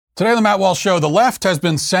Today on the Matt Walsh Show, the left has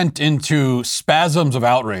been sent into spasms of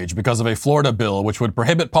outrage because of a Florida bill which would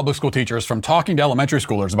prohibit public school teachers from talking to elementary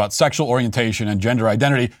schoolers about sexual orientation and gender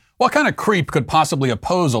identity. What kind of creep could possibly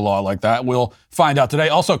oppose a law like that? We'll find out today.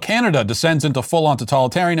 Also, Canada descends into full-on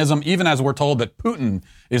totalitarianism, even as we're told that Putin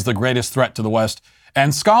is the greatest threat to the West.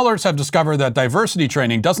 And scholars have discovered that diversity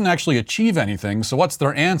training doesn't actually achieve anything. So what's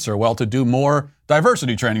their answer? Well, to do more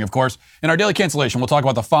diversity training, of course. In our Daily Cancellation, we'll talk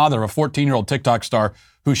about the father of a 14-year-old TikTok star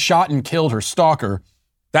who shot and killed her stalker.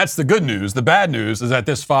 That's the good news. The bad news is that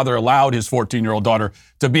this father allowed his 14-year-old daughter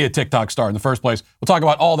to be a TikTok star in the first place. We'll talk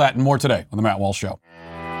about all that and more today on the Matt Walsh Show.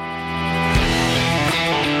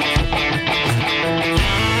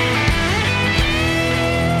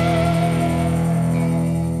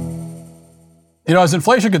 You know, as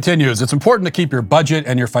inflation continues, it's important to keep your budget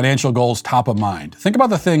and your financial goals top of mind. Think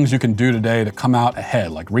about the things you can do today to come out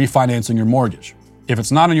ahead, like refinancing your mortgage. If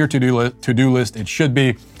it's not on your to-do list, it should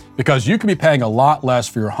be, because you could be paying a lot less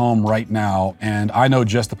for your home right now. And I know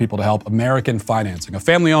just the people to help: American Financing, a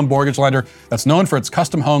family-owned mortgage lender that's known for its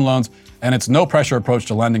custom home loans and its no-pressure approach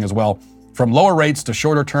to lending as well. From lower rates to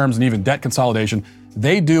shorter terms and even debt consolidation,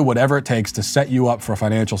 they do whatever it takes to set you up for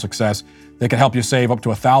financial success. They can help you save up to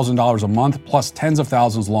 $1,000 a month, plus tens of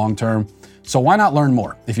thousands long-term. So why not learn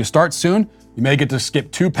more? If you start soon, you may get to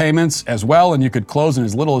skip 2 payments as well, and you could close in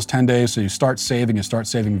as little as 10 days. So you start saving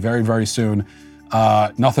very, very soon.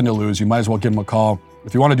 Nothing to lose. You might as well give them a call.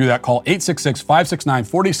 If you want to do that, call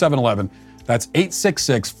 866-569-4711. That's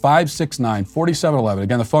 866-569-4711.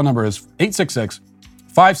 Again, the phone number is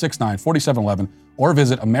 866-569-4711, or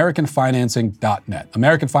visit AmericanFinancing.net.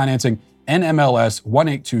 American Financing, NMLS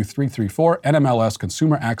 182334,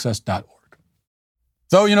 NMLSConsumerAccess.org.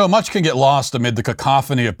 So, you know, much can get lost amid the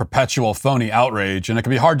cacophony of perpetual phony outrage, and it can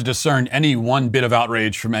be hard to discern any one bit of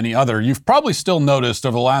outrage from any other. You've probably still noticed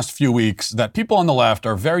over the last few weeks that people on the left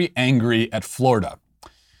are very angry at Florida.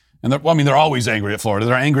 And they're always angry at Florida.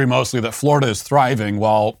 They're angry mostly that Florida is thriving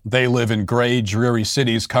while they live in gray, dreary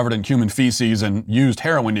cities covered in human feces and used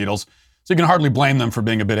heroin needles. So you can hardly blame them for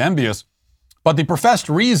being a bit envious. But the professed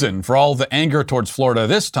reason for all the anger towards Florida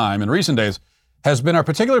this time in recent days has been a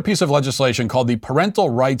particular piece of legislation called the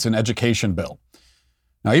Parental Rights in Education Bill.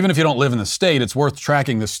 Now, even if you don't live in the state, it's worth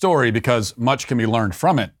tracking this story because much can be learned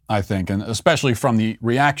from it, I think, and especially from the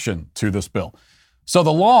reaction to this bill. So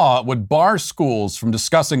the law would bar schools from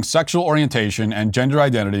discussing sexual orientation and gender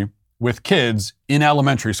identity with kids in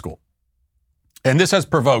elementary school. And this has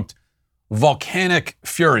provoked volcanic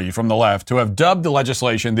fury from the left, who have dubbed the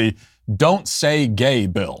legislation the Don't Say Gay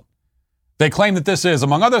bill. They claim that this is,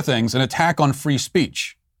 among other things, an attack on free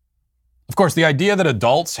speech. Of course, the idea that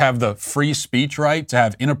adults have the free speech right to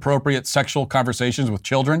have inappropriate sexual conversations with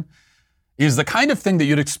children is the kind of thing that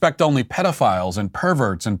you'd expect only pedophiles and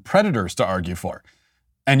perverts and predators to argue for.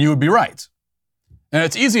 And you would be right. And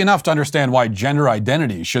it's easy enough to understand why gender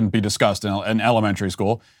identity shouldn't be discussed in elementary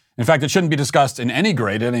school. In fact, it shouldn't be discussed in any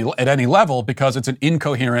grade at any level because it's an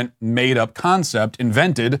incoherent, made-up concept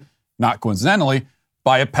invented, not coincidentally,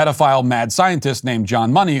 by a pedophile mad scientist named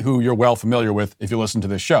John Money, who you're well familiar with if you listen to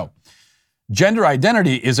this show. Gender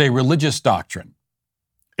identity is a religious doctrine.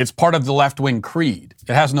 It's part of the left-wing creed.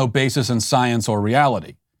 It has no basis in science or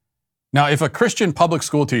reality. Now, if a Christian public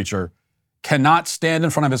school teacher cannot stand in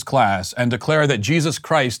front of his class and declare that Jesus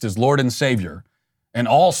Christ is Lord and Savior, and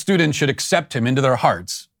all students should accept him into their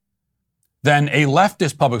hearts, then a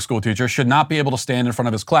leftist public school teacher should not be able to stand in front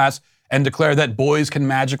of his class and declare that boys can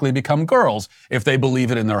magically become girls if they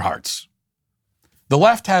believe it in their hearts. The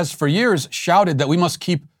left has for years shouted that we must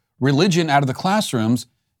keep religion out of the classrooms,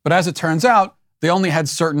 but as it turns out, they only had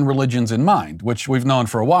certain religions in mind, which we've known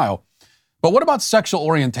for a while. But what about sexual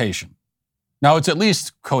orientation? Now, it's at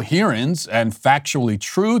least coherent and factually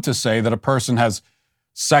true to say that a person has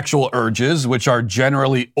sexual urges, which are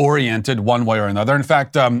generally oriented one way or another. In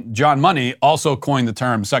fact, John Money also coined the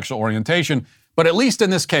term sexual orientation, but at least in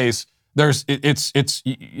this case,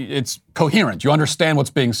 it's coherent. You understand what's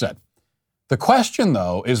being said. The question,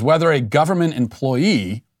 though, is whether a government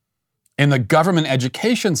employee in the government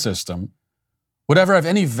education system would ever have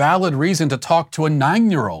any valid reason to talk to a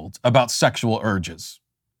 9-year-old about sexual urges.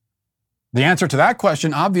 The answer to that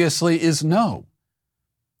question, obviously, is no.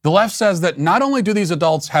 The left says that not only do these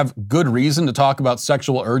adults have good reason to talk about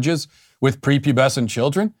sexual urges with prepubescent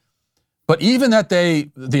children, but even that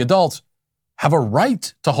the adults, have a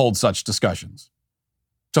right to hold such discussions.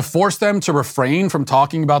 To force them to refrain from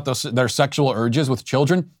talking about their sexual urges with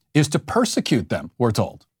children is to persecute them, we're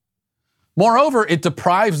told. Moreover, it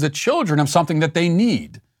deprives the children of something that they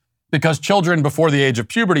need, because children before the age of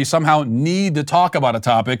puberty somehow need to talk about a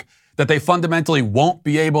topic that they fundamentally won't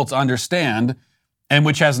be able to understand and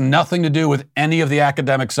which has nothing to do with any of the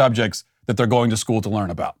academic subjects that they're going to school to learn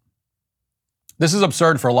about. This is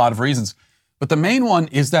absurd for a lot of reasons, but the main one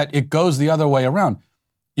is that it goes the other way around.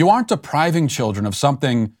 You aren't depriving children of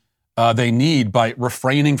something they need by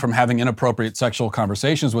refraining from having inappropriate sexual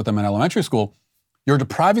conversations with them in elementary school. You're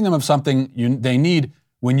depriving them of something they need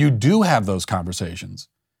when you do have those conversations.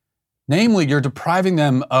 Namely, you're depriving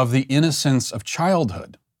them of the innocence of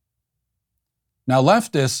childhood. Now,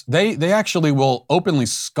 leftists, they actually will openly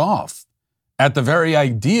scoff at the very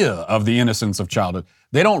idea of the innocence of childhood.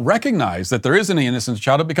 They don't recognize that there is any innocence of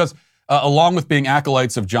childhood because along with being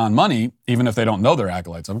acolytes of John Money, even if they don't know they're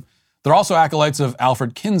acolytes of him, they're also acolytes of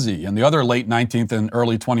Alfred Kinsey and the other late 19th and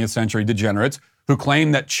early 20th century degenerates who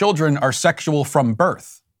claim that children are sexual from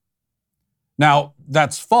birth. Now,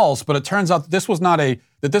 that's false, but it turns out that this was not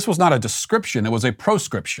a description, it was a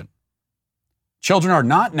proscription. Children are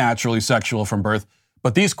not naturally sexual from birth,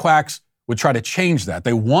 but these quacks would try to change that.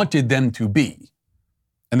 They wanted them to be.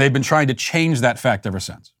 And they've been trying to change that fact ever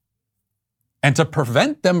since. And to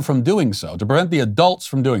prevent them from doing so, to prevent the adults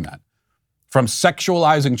from doing that, from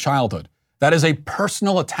sexualizing childhood, that is a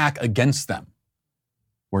personal attack against them,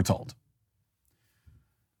 we're told.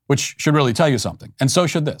 Which should really tell you something. And so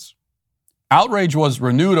should this. Outrage was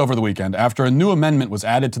renewed over the weekend after a new amendment was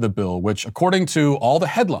added to the bill, which, according to all the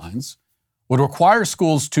headlines, would require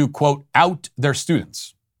schools to, quote, out their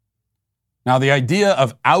students. Now, the idea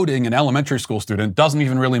of outing an elementary school student doesn't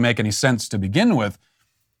even really make any sense to begin with,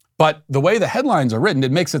 but the way the headlines are written,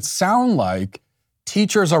 it makes it sound like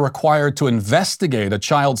teachers are required to investigate a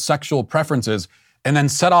child's sexual preferences and then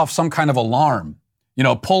set off some kind of alarm,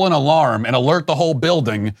 pull an alarm and alert the whole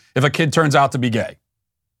building if a kid turns out to be gay.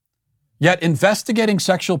 Yet investigating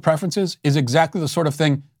sexual preferences is exactly the sort of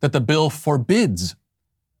thing that the bill forbids.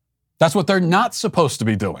 That's what they're not supposed to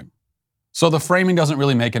be doing. So the framing doesn't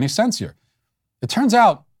really make any sense here. It turns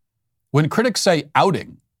out when critics say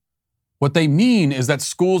outing, what they mean is that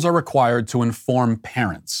schools are required to inform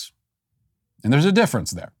parents. And there's a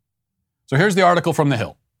difference there. So here's the article from The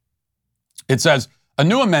Hill. It says, a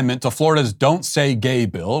new amendment to Florida's Don't Say Gay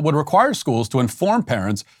bill would require schools to inform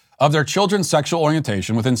parents of their children's sexual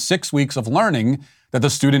orientation within 6 weeks of learning that the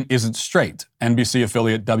student isn't straight, NBC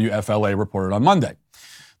affiliate WFLA reported on Monday.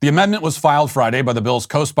 The amendment was filed Friday by the bill's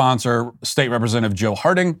co-sponsor, State Representative Joe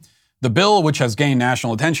Harding. The bill, which has gained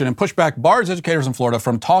national attention and pushback, bars educators in Florida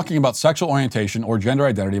from talking about sexual orientation or gender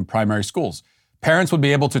identity in primary schools. Parents would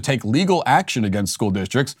be able to take legal action against school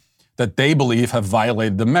districts that they believe have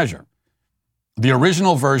violated the measure. The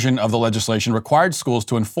original version of the legislation required schools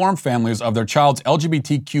to inform families of their child's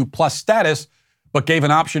LGBTQ plus status, but gave an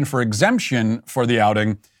option for exemption for the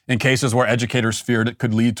outing in cases where educators feared it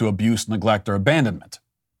could lead to abuse, neglect, or abandonment.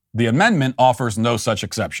 The amendment offers no such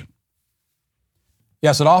exception.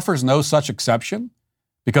 Yes, it offers no such exception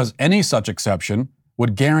because any such exception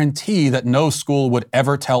would guarantee that no school would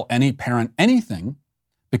ever tell any parent anything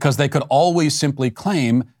because they could always simply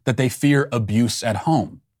claim that they fear abuse at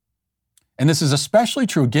home. And this is especially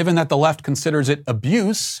true given that the left considers it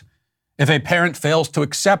abuse if a parent fails to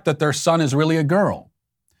accept that their son is really a girl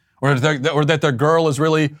or that their girl is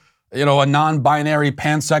really, a non-binary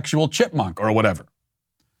pansexual chipmunk or whatever.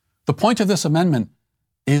 The point of this amendment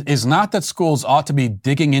is not that schools ought to be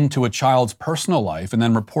digging into a child's personal life and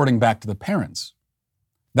then reporting back to the parents.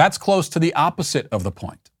 That's close to the opposite of the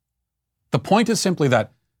point. The point is simply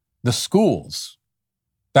that the schools,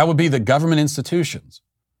 that would be the government institutions,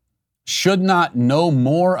 should not know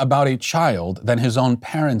more about a child than his own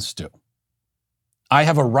parents do. I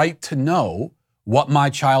have a right to know what my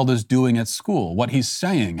child is doing at school, what he's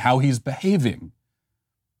saying, how he's behaving,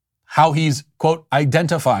 how he's, quote,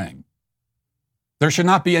 identifying. There should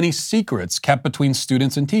not be any secrets kept between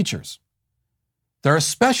students and teachers. There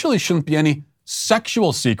especially shouldn't be any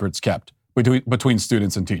sexual secrets kept between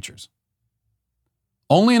students and teachers.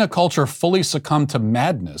 Only in a culture fully succumbed to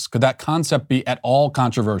madness could that concept be at all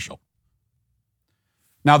controversial.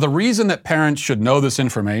 Now, the reason that parents should know this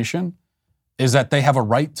information is that they have a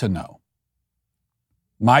right to know.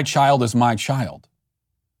 My child is my child.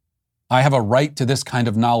 I have a right to this kind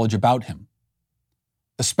of knowledge about him,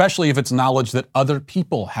 especially if it's knowledge that other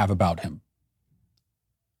people have about him.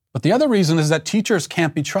 But the other reason is that teachers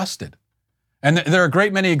can't be trusted. And there are a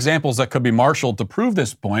great many examples that could be marshaled to prove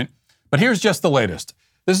this point, but here's just the latest.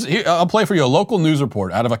 I'll play for you a local news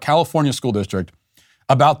report out of a California school district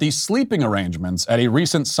about the sleeping arrangements at a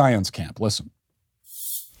recent science camp. Listen.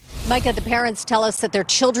 Micah, the parents tell us that their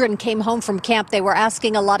children came home from camp. They were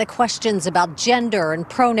asking a lot of questions about gender and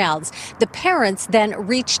pronouns. The parents then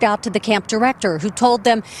reached out to the camp director, who told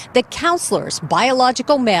them that counselors,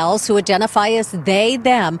 biological males who identify as they,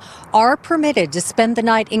 them, are permitted to spend the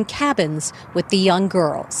night in cabins with the young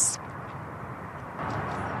girls.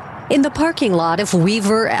 In the parking lot of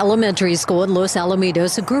Weaver Elementary School in Los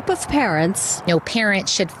Alamitos, a group of parents... No parent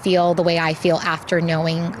should feel the way I feel after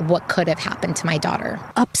knowing what could have happened to my daughter.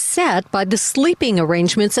 ...upset by the sleeping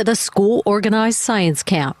arrangements at a school-organized science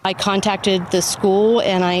camp. I contacted the school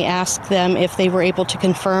and I asked them if they were able to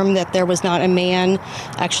confirm that there was not a man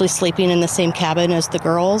actually sleeping in the same cabin as the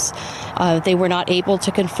girls. They were not able to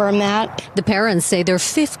confirm that. The parents say their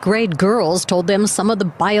fifth-grade girls told them some of the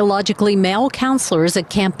biologically male counselors at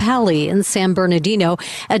Camp Pally in San Bernardino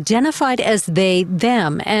identified as they,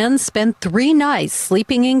 them, and spent 3 nights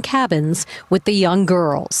sleeping in cabins with the young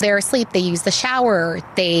girls. They're asleep, they use the shower,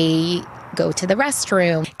 they go to the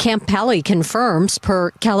restroom. Camp Pally confirms,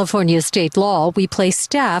 per California state law, we place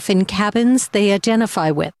staff in cabins they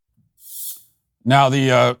identify with. Now,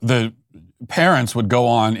 the parents would go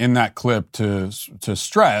on in that clip to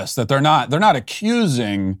stress that they're not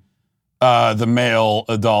accusing the male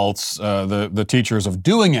adults, the teachers, of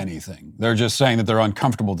doing anything. They're just saying that they're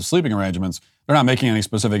uncomfortable with the sleeping arrangements. They're not making any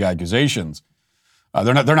specific accusations.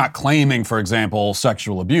 They're not claiming, for example,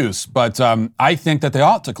 sexual abuse. But I think that they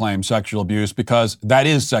ought to claim sexual abuse because that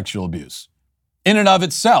is sexual abuse in and of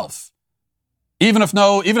itself. Even if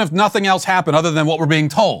nothing else happened other than what we're being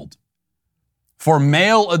told. For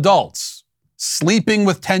male adults sleeping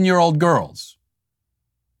with 10-year-old girls,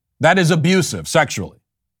 that is abusive sexually.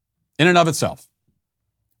 In and of itself,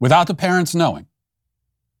 without the parents knowing.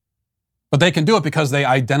 But they can do it because they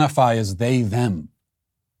identify as they, them.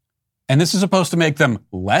 And this is supposed to make them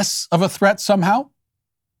less of a threat somehow?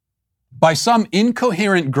 By some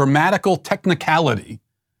incoherent grammatical technicality,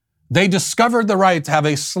 they discovered the right to have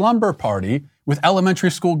a slumber party with elementary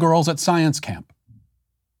school girls at science camp.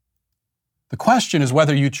 The question is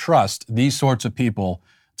whether you trust these sorts of people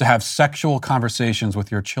to have sexual conversations with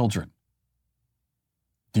your children.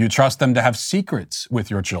 Do you trust them to have secrets with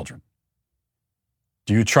your children?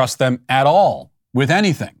 Do you trust them at all with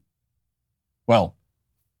anything? Well,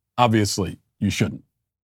 obviously, you shouldn't.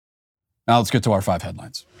 Now let's get to our 5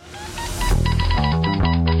 headlines.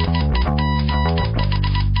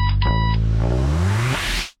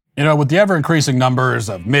 You know, with the ever-increasing numbers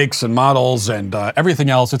of makes and models and everything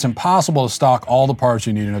else, it's impossible to stock all the parts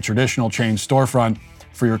you need in a traditional chain storefront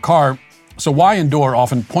for your car. So why endure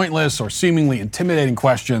often pointless or seemingly intimidating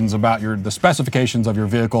questions about the specifications of your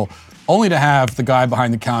vehicle, only to have the guy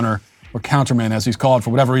behind the counter, or counterman as he's called for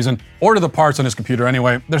whatever reason, order the parts on his computer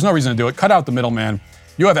anyway? There's no reason to do it. Cut out the middleman.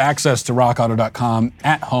 You have access to rockauto.com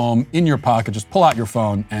at home, in your pocket. Just pull out your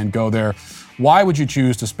phone and go there. Why would you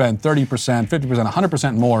choose to spend 30%, 50%,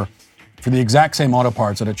 100% more for the exact same auto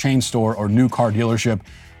parts at a chain store or new car dealership?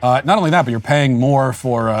 Not only that, but you're paying more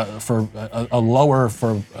for a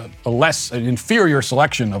less inferior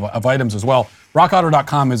selection of items as well.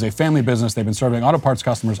 RockAuto.com is a family business. They've been serving auto parts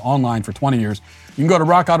customers online for 20 years. You can go to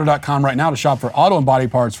RockAuto.com right now to shop for auto and body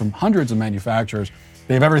parts from hundreds of manufacturers.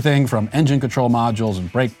 They have everything from engine control modules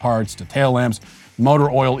and brake parts to tail lamps, motor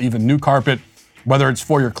oil, even new carpet. Whether it's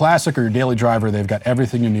for your classic or your daily driver, they've got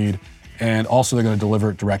everything you need. And also they're going to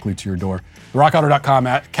deliver it directly to your door. The RockAuto.com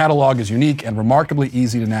catalog is unique and remarkably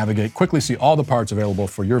easy to navigate. Quickly see all the parts available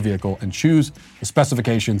for your vehicle and choose the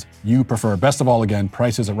specifications you prefer. Best of all, again,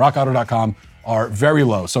 prices at RockAuto.com are very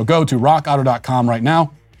low. So go to RockAuto.com right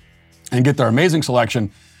now and get their amazing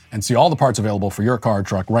selection and see all the parts available for your car or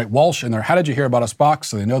truck. Write Walsh in their How Did You Hear About Us box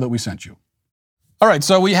so they know that we sent you. All right,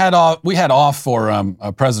 so we had off for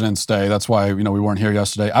President's Day. That's why we weren't here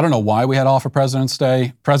yesterday. I don't know why we had off for President's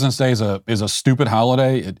Day. President's Day is a stupid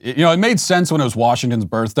holiday. It made sense when it was Washington's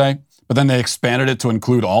birthday, but then they expanded it to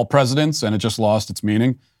include all presidents, and it just lost its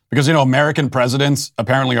meaning because American presidents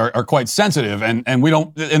apparently are quite sensitive, and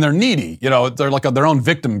they're needy. They're like their own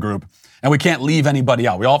victim group, and we can't leave anybody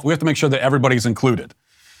out. We have to make sure that everybody's included.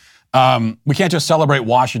 We can't just celebrate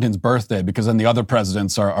Washington's birthday because then the other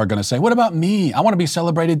presidents are going to say, what about me? I want to be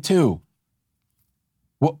celebrated too.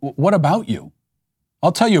 What about you?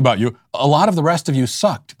 I'll tell you about you. A lot of the rest of you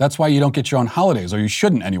sucked. That's why you don't get your own holidays, or you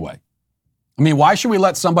shouldn't anyway. I mean, why should we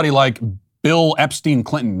let somebody like Bill Epstein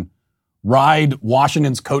Clinton ride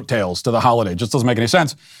Washington's coattails to the holiday? It just doesn't make any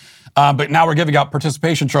sense. But now we're giving out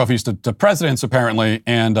participation trophies to presidents apparently,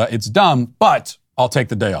 and it's dumb, but I'll take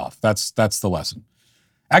the day off. That's the lesson.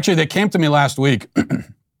 Actually, they came to me last week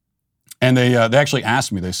and they actually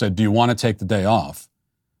asked me, they said, do you want to take the day off?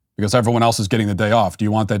 because everyone else is getting the day off. Do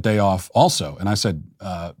you want that day off also? And I said,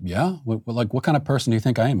 yeah. What kind of person do you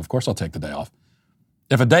think I am? Of course I'll take the day off.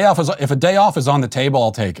 If a day off is on the table,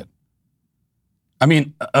 I'll take it. I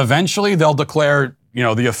mean, eventually they'll declare,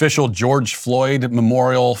 the official George Floyd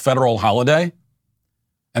Memorial federal holiday,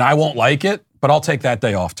 and I won't like it, but I'll take that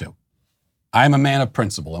day off too. I'm a man of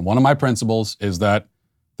principle, and one of my principles is that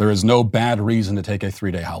there is no bad reason to take a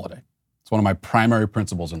 3-day holiday. It's one of my primary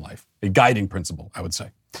principles in life, a guiding principle, I would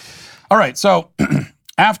say. All right, so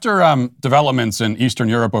after developments in Eastern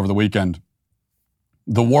Europe over the weekend,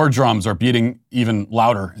 the war drums are beating even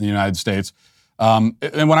louder in the United States.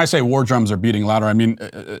 And when I say war drums are beating louder, I mean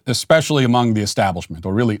especially among the establishment,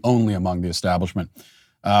 or really only among the establishment.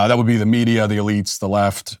 That would be the media, the elites, the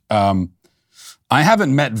left. I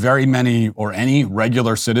haven't met very many or any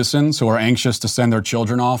regular citizens who are anxious to send their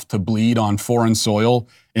children off to bleed on foreign soil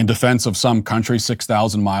in defense of some country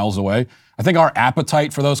 6,000 miles away. I think our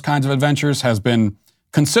appetite for those kinds of adventures has been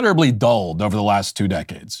considerably dulled over the last 2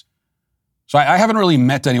 decades. So I haven't really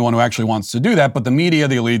met anyone who actually wants to do that, but the media,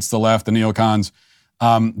 the elites, the left, the neocons,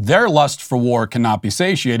 their lust for war cannot be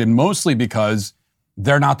satiated, mostly because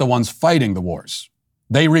they're not the ones fighting the wars.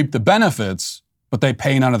 They reap the benefits, but they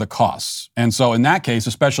pay none of the costs. And so in that case,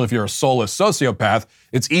 especially if you're a soulless sociopath,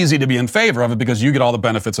 it's easy to be in favor of it because you get all the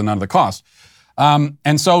benefits and none of the costs.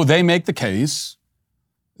 And so they make the case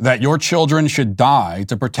that your children should die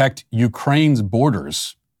to protect Ukraine's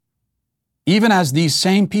borders, even as these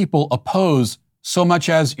same people oppose so much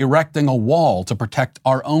as erecting a wall to protect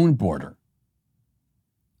our own border.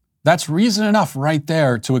 That's reason enough right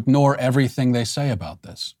there to ignore everything they say about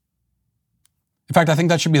this. In fact, I think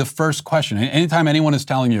that should be the first question. Anytime anyone is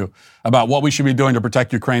telling you about what we should be doing to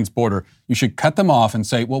protect Ukraine's border, you should cut them off and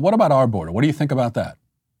say, well, what about our border? What do you think about that?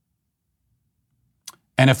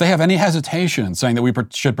 And if they have any hesitation in saying that we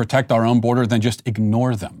should protect our own border, then just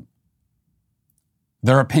ignore them.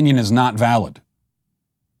 Their opinion is not valid.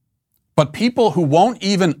 But people who won't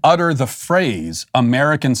even utter the phrase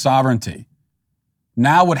American sovereignty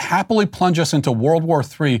now would happily plunge us into World War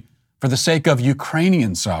III for the sake of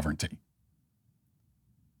Ukrainian sovereignty.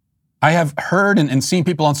 I have heard and seen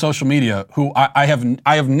people on social media who I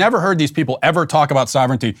have never heard these people ever talk about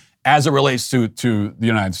sovereignty as it relates to the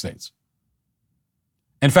United States.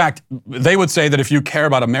 In fact, they would say that if you care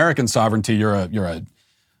about American sovereignty,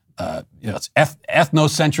 it's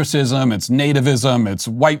ethnocentrism, it's nativism, it's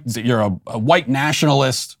white. You're a white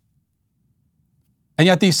nationalist. And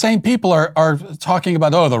yet these same people are talking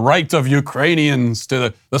about, the right of Ukrainians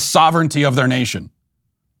to the sovereignty of their nation.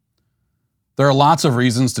 There are lots of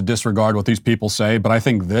reasons to disregard what these people say, but I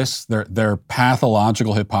think their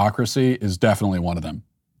pathological hypocrisy is definitely one of them.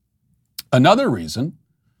 Another reason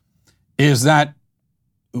is that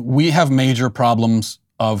we have major problems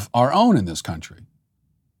of our own in this country.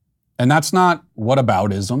 And that's not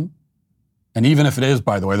whataboutism. And even if it is,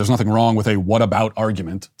 by the way, there's nothing wrong with a what about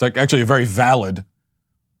argument. It's actually a very valid.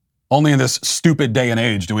 Only in this stupid day and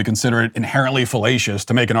age do we consider it inherently fallacious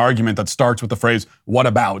to make an argument that starts with the phrase, what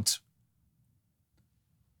about?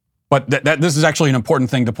 But this is actually an important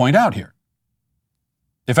thing to point out here.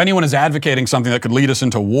 If anyone is advocating something that could lead us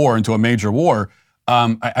into war, into a major war,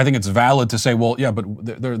 I think it's valid to say, well, yeah, but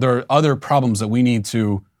there are other problems that we need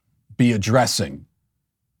to be addressing.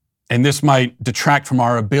 And this might detract from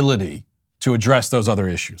our ability to address those other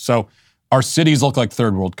issues. So our cities look like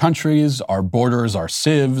third world countries, our borders are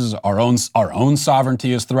civs, our own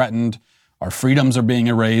sovereignty is threatened, our freedoms are being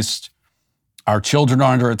erased, our children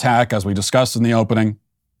are under attack, as we discussed in the opening.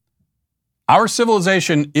 Our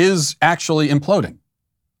civilization is actually imploding.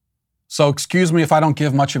 So excuse me if I don't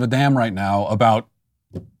give much of a damn right now about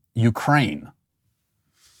Ukraine.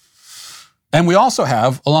 And we also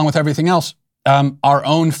have, along with everything else, our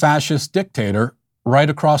own fascist dictator right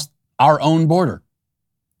across our own border.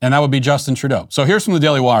 And that would be Justin Trudeau. So here's from the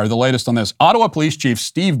Daily Wire, the latest on this. Ottawa Police Chief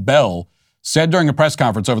Steve Bell said during a press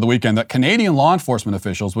conference over the weekend that Canadian law enforcement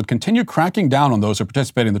officials would continue cracking down on those who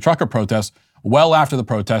participated in the trucker protests well after the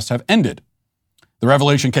protests have ended. The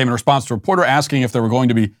revelation came in response to a reporter asking if there were going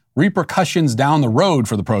to be repercussions down the road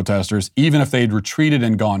for the protesters, even if they'd retreated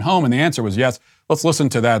and gone home. And the answer was yes. Let's listen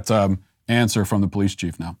to that answer from the police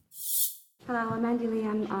chief now. Hello, I'm Andy Lee.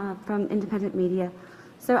 I'm from Independent Media.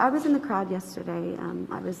 So I was in the crowd yesterday.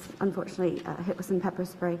 I was unfortunately hit with some pepper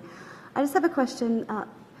spray. I just have a question.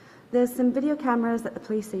 There's some video cameras that the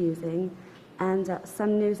police are using and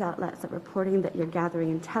some news outlets are reporting that you're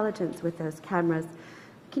gathering intelligence with those cameras.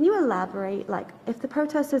 Can you elaborate, like, if the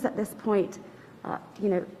protesters at this point,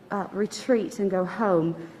 retreat and go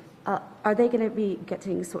home, are they going to be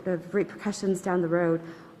getting sort of repercussions down the road?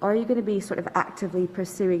 Or are you going to be sort of actively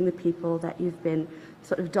pursuing the people that you've been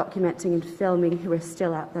sort of documenting and filming who are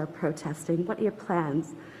still out there protesting? What are your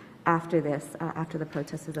plans after this, after the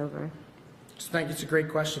protest is over? I think it's a great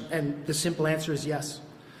question, and the simple answer is yes.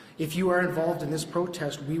 If you are involved in this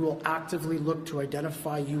protest, we will actively look to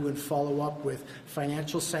identify you and follow up with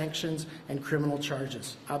financial sanctions and criminal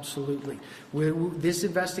charges. Absolutely. This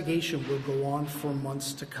investigation will go on for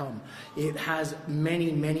months to come. It has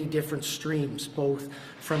many, many different streams, both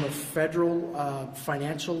from a federal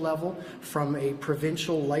financial level, from a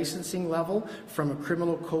provincial licensing level, from a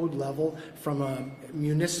criminal code level, from a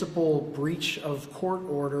municipal breach of court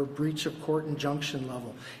order, breach of court injunction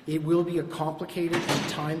level. It will be a complicated and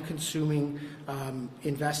time-consuming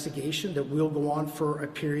investigation that will go on for a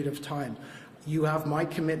period of time. You have my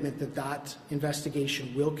commitment that that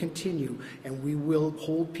investigation will continue, and we will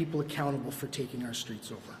hold people accountable for taking our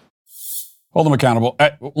streets over. Hold them accountable.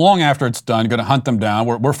 Long after it's done, you're going to hunt them down.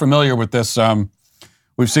 We're familiar with this.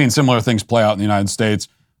 We've seen similar things play out in the United States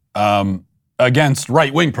against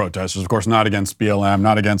right-wing protesters, of course, not against BLM,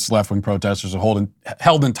 not against left-wing protesters who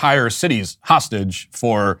held entire cities hostage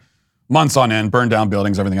for months on end, burned down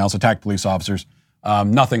buildings, everything else, attacked police officers.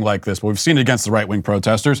 Nothing like this, but we've seen it against the right-wing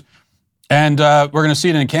protesters. And we're going to see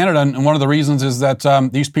it in Canada, and one of the reasons is that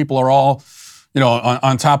these people are all,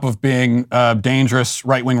 on top of being dangerous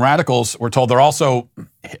right-wing radicals, we're told they're also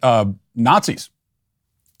Nazis.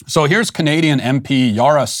 So here's Canadian MP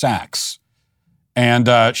Yara Sachs,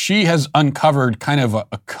 and she has uncovered kind of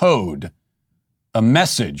a code, a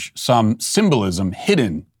message, some symbolism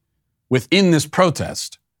hidden within this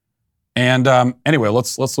protest. And anyway,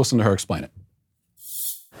 let's listen to her explain it.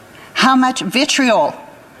 How much vitriol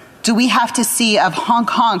do we have to see of honk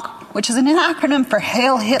honk, which is an acronym for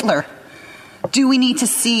Hail Hitler, do we need to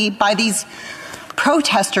see by these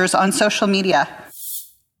protesters on social media?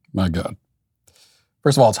 My God.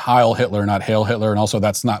 First of all, it's Heil Hitler, not Hail Hitler, and also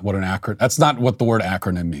that's not what the word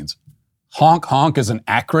acronym means. Honk honk is an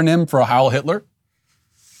acronym for Heil Hitler?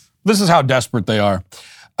 This is how desperate they are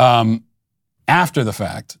after the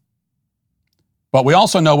fact. But we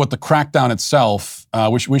also know what the crackdown itself,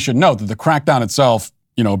 we should note that the crackdown itself,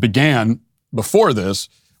 began before this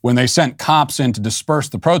when they sent cops in to disperse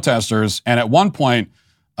the protesters. And at one point,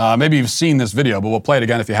 maybe you've seen this video, but we'll play it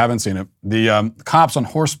again if you haven't seen it. The cops on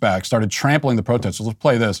horseback started trampling the protesters. Let's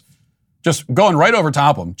play this. Just going right over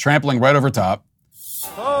top of them, trampling right over top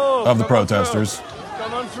of the protesters.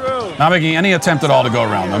 Come on through. Not making any attempt at all to go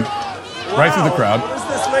around them. Wow. Right through the crowd. What is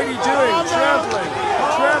this lady doing? Trampling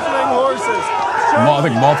horses. I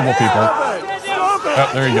think multiple people. Stop it.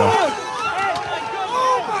 Oh, there you go.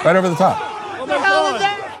 Right over the top. Oh my God.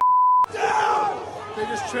 They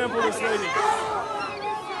just trampled this lady.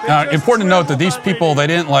 Now, important to note that these people, they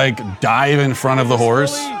didn't dive in front of the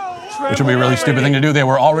horse, which would be a really stupid thing to do. They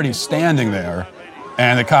were already standing there,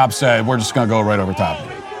 and the cops said, we're just going to go right over top of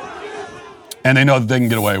it. And they know that they can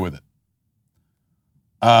get away with it.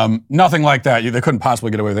 Nothing like that. They couldn't possibly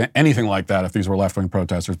get away with anything like that if these were left-wing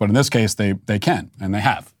protesters. But in this case, they can, and they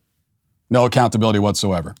have. No accountability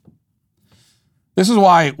whatsoever. This is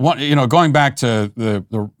why, going back to the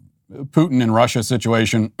Putin and Russia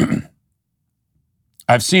situation,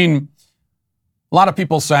 I've seen a lot of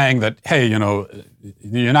people saying that, hey, the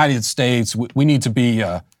United States, we need to be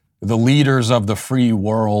the leaders of the free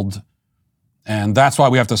world, and that's why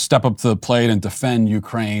we have to step up to the plate and defend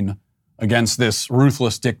Ukraine against this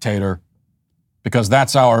ruthless dictator, because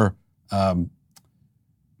that's our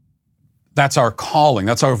calling,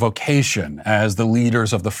 that's our vocation as the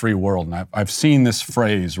leaders of the free world. And I've seen this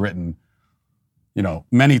phrase written,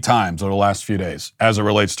 many times over the last few days as it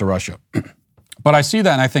relates to Russia. But I see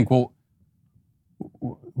that and I think, well,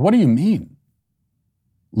 what do you mean?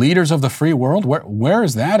 Leaders of the free world? Where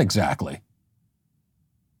is that exactly?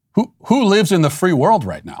 Who lives in the free world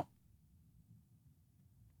right now?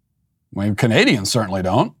 I mean, Canadians certainly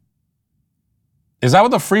don't. Is that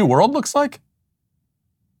what the free world looks like?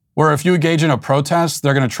 Where if you engage in a protest,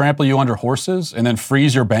 they're going to trample you under horses and then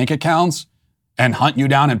freeze your bank accounts and hunt you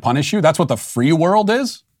down and punish you? That's what the free world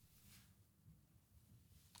is?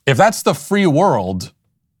 If that's the free world,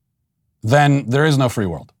 then there is no free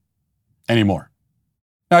world anymore.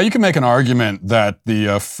 Now, you can make an argument that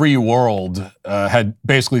the free world had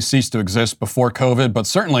basically ceased to exist before COVID, but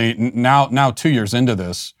certainly now 2 years into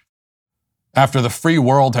this, after the free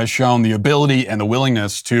world has shown the ability and the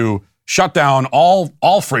willingness to shut down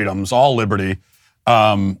all freedoms, all liberty,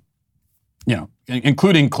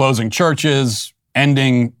 including closing churches,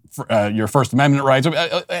 ending your First Amendment rights.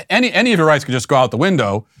 Any of your rights could just go out the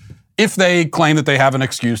window if they claim that they have an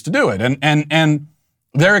excuse to do it. And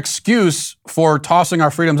their excuse for tossing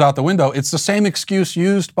our freedoms out the window, it's the same excuse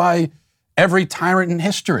used by every tyrant in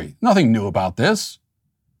history. Nothing new about this.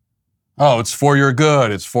 Oh, it's for your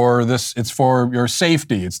good. It's for this. It's for your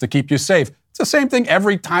safety. It's to keep you safe. It's the same thing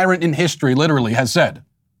every tyrant in history literally has said.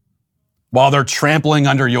 While they're trampling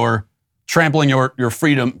your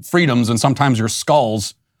freedoms and sometimes your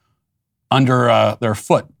skulls under their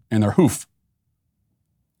foot and their hoof.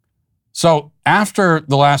 So after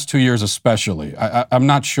the last 2 years especially, I'm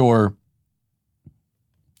not sure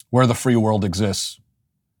where the free world exists,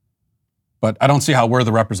 but I don't see how we're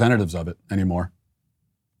the representatives of it anymore.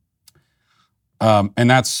 And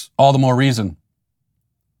that's all the more reason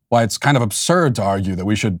why it's kind of absurd to argue that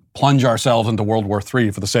we should plunge ourselves into World War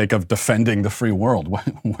III for the sake of defending the free world.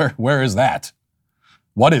 Where is that?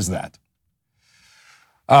 What is that?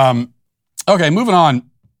 Okay, moving on.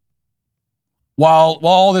 While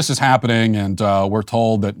all this is happening and we're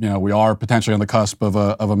told that we are potentially on the cusp of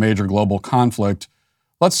a major global conflict,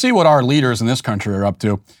 let's see what our leaders in this country are up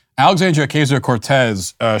to. Alexandria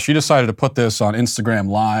Ocasio-Cortez, she decided to put this on Instagram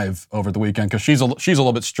Live over the weekend because she's a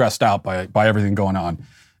little bit stressed out by everything going on.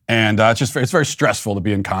 And it's very stressful to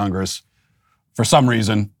be in Congress for some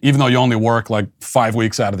reason, even though you only work like 5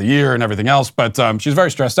 weeks out of the year and everything else. But she's very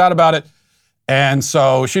stressed out about it. And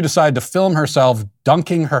so she decided to film herself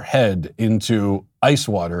dunking her head into ice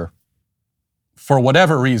water for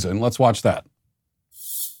whatever reason. Let's watch that.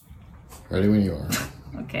 Ready when you are.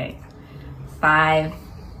 Okay. 5,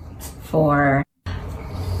 4.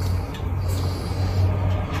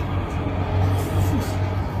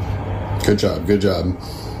 Good job. Good job.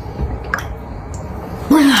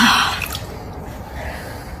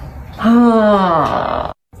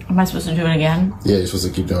 Am I supposed to do it again? Yeah, you're supposed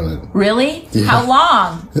to keep doing it. Really? Yeah. How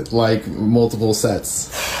long? Like multiple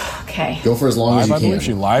sets. Okay. Go for as long as you I can. believe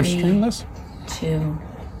she live streamed this. 2,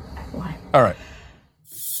 1. All right.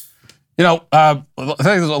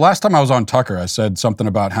 The last time I was on Tucker, I said something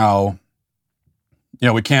about how,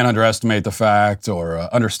 we can't underestimate the fact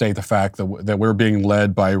or understate the fact that we're being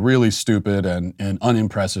led by really stupid and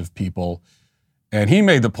unimpressive people. And he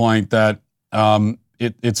made the point that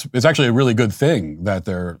it's actually a really good thing that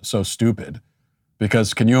they're so stupid,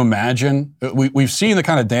 because can you imagine? We've seen the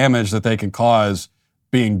kind of damage that they can cause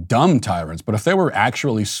being dumb tyrants, but if they were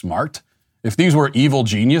actually smart, if these were evil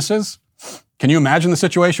geniuses, can you imagine the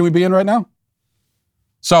situation we'd be in right now?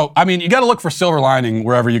 So, you got to look for silver lining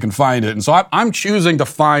wherever you can find it. And so I'm choosing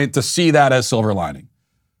to see that as silver lining.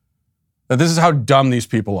 That this is how dumb these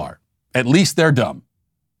people are. At least they're dumb.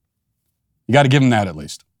 You got to give them that at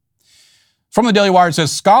least. From the Daily Wire, it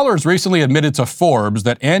says, scholars recently admitted to Forbes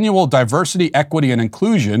that annual diversity, equity, and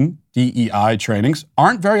inclusion, DEI trainings,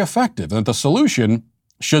 aren't very effective, and that the solution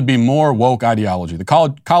should be more woke ideology. The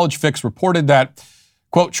College Fix reported that,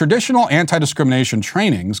 quote, traditional anti-discrimination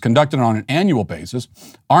trainings conducted on an annual basis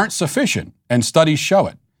aren't sufficient, and studies show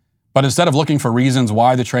it. But instead of looking for reasons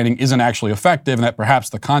why the training isn't actually effective and that perhaps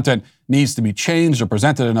the content needs to be changed or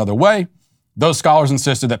presented another way, those scholars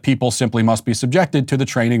insisted that people simply must be subjected to the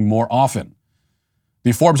training more often.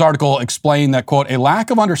 The Forbes article explained that, quote, a lack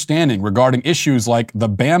of understanding regarding issues like the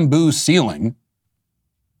bamboo ceiling.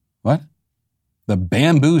 What? The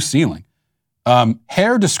bamboo ceiling.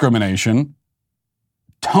 Hair discrimination,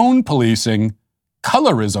 tone policing,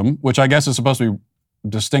 colorism, which I guess is supposed to be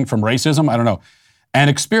distinct from racism, I don't know, and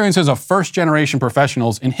experiences of first-generation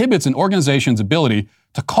professionals inhibits an organization's ability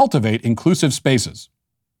to cultivate inclusive spaces.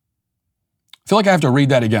 I feel like I have to read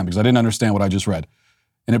that again because I didn't understand what I just read.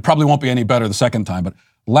 And it probably won't be any better the second time, but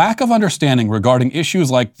lack of understanding regarding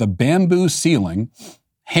issues like the bamboo ceiling,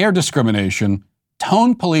 hair discrimination,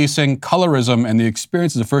 tone policing, colorism, and the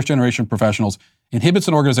experiences of first-generation professionals inhibits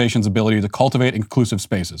an organization's ability to cultivate inclusive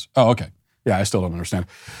spaces. Oh, okay. Yeah, I still don't understand.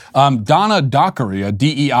 Donna Dockery, a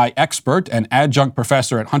DEI expert and adjunct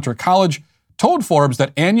professor at Hunter College, told Forbes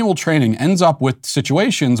that annual training ends up with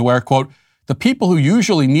situations where, quote, the people who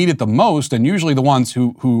usually need it the most and usually the ones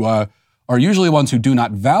who are usually the ones who do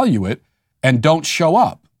not value it and don't show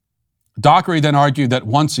up. Dockery then argued that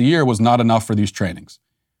once a year was not enough for these trainings.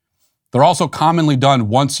 They're also commonly done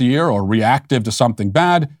once a year or reactive to something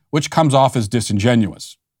bad, which comes off as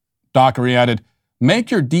disingenuous. Dockery added,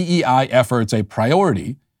 make your DEI efforts a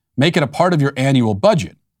priority. Make it a part of your annual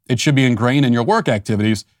budget. It should be ingrained in your work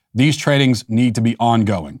activities. These trainings need to be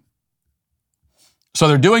ongoing. So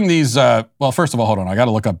they're doing these, well, first of all, hold on. I got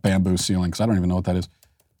to look up bamboo ceiling because I don't even know what that is.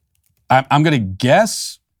 I'm going to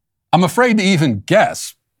guess. I'm afraid to even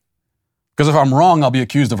guess because if I'm wrong, I'll be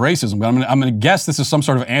accused of racism. But I'm going to guess this is some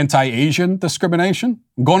sort of anti-Asian discrimination.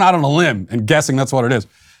 I'm going out on a limb and guessing that's what it is.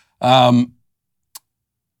 And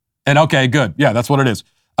okay, good. Yeah, that's what it is.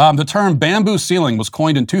 The term bamboo ceiling was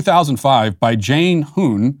coined in 2005 by Jane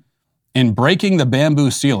Hoon in Breaking the Bamboo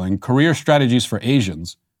Ceiling, Career Strategies for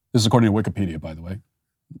Asians. This is according to Wikipedia, by the way,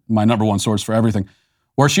 my number one source for everything,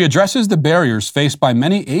 where she addresses the barriers faced by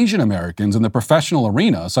many Asian Americans in the professional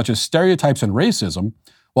arena, such as stereotypes and racism,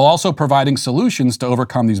 while also providing solutions to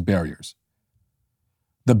overcome these barriers.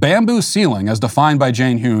 The bamboo ceiling, as defined by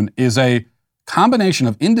Jane Hoon, is a combination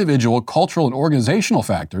of individual, cultural, and organizational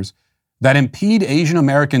factors that impede Asian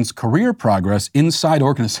Americans' career progress inside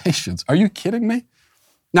organizations. Are you kidding me?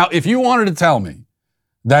 Now, if you wanted to tell me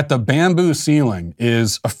that the bamboo ceiling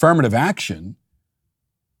is affirmative action,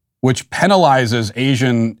 which penalizes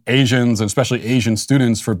Asians, and especially Asian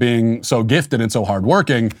students for being so gifted and so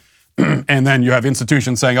hardworking, and then you have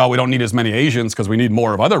institutions saying, oh, we don't need as many Asians because we need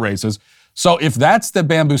more of other races. So if that's the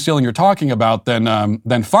bamboo ceiling you're talking about, then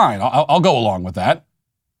fine, I'll go along with that.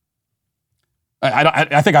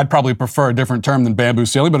 I think I'd probably prefer a different term than bamboo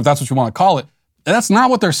ceiling, but if that's what you want to call it, that's not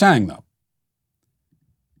what they're saying, though.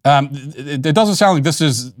 It doesn't sound like this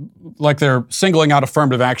is like they're singling out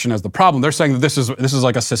affirmative action as the problem. They're saying that this is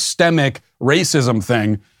like a systemic racism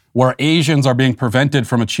thing where Asians are being prevented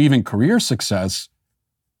from achieving career success.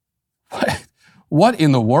 What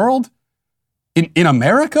in the world? In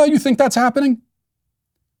America, you think that's happening?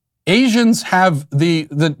 Asians have the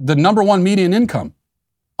number one median income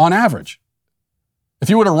on average. If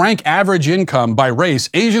you were to rank average income by race,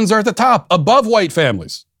 Asians are at the top, above white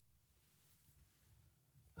families.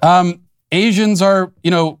 Asians are,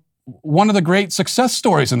 one of the great success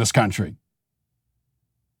stories in this country.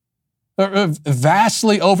 They're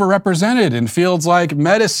vastly overrepresented in fields like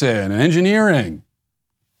medicine and engineering.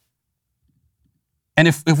 And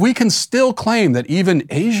if we can still claim that even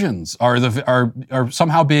Asians are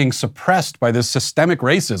somehow being suppressed by this systemic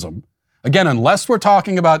racism, again, unless we're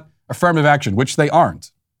talking about affirmative action, which they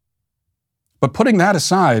aren't. But putting that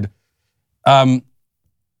aside,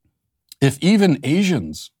 if even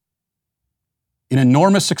Asians, an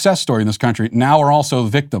enormous success story in this country, now are also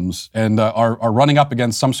victims and are running up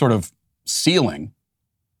against some sort of ceiling,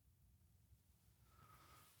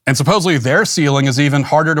 and supposedly their ceiling is even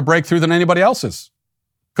harder to break through than anybody else's.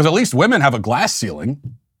 Because at least women have a glass ceiling.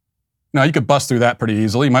 Now, you could bust through that pretty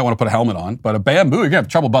easily. You might want to put a helmet on. But a bamboo, you're going to have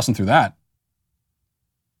trouble busting through that.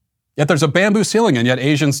 Yet there's a bamboo ceiling, and yet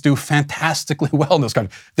Asians do fantastically well in this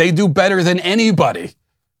country. They do better than anybody.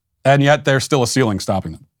 And yet there's still a ceiling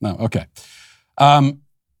stopping them. No, okay.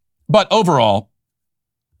 But overall,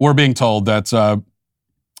 we're being told that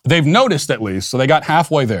they've noticed at least, so they got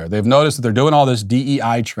halfway there. They've noticed that they're doing all this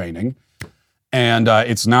DEI training, and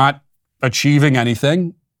it's not achieving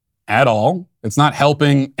anything at all. It's not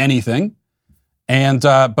helping anything. And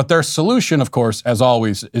but their solution, of course, as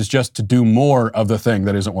always, is just to do more of the thing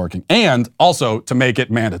that isn't working, and also to make it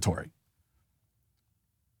mandatory.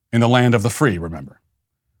 In the land of the free, remember.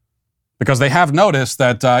 Because they have noticed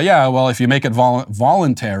that, if you make it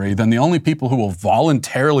voluntary, then the only people who will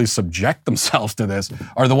voluntarily subject themselves to this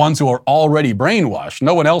are the ones who are already brainwashed.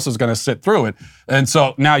 No one else is going to sit through it. And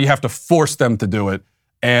so now you have to force them to do it.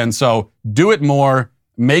 And so do it more,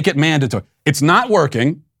 make it mandatory. It's not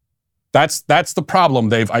working. That's the problem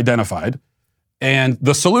they've identified. And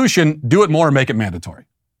the solution, do it more, make it mandatory.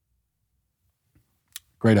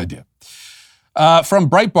 Great idea. From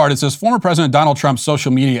Breitbart, it says, former President Donald Trump's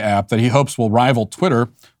social media app that he hopes will rival Twitter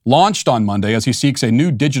launched on Monday as he seeks a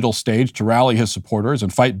new digital stage to rally his supporters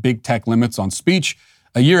and fight big tech limits on speech.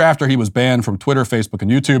 A year after he was banned from Twitter, Facebook,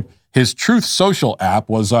 and YouTube, his Truth Social app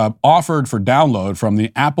was offered for download from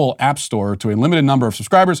the Apple App Store to a limited number of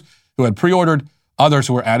subscribers who had pre-ordered. Others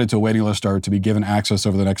who were added to a waiting list are to be given access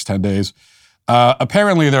over the next 10 days.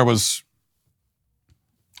 Apparently there was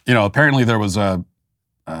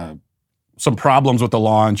some problems with the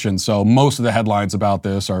launch, and so most of the headlines about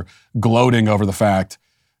this are gloating over the fact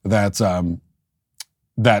that the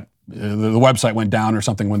website went down or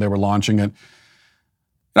something when they were launching it.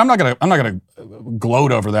 And I'm not gonna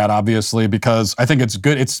gloat over that, obviously, because I think it's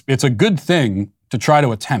good. It's a good thing to try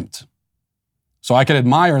to attempt. So I can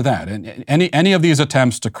admire that. And any of these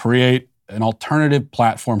attempts to create an alternative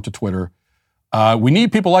platform to Twitter, we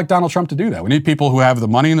need people like Donald Trump to do that. We need people who have the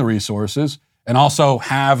money and the resources, and also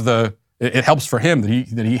have it helps for him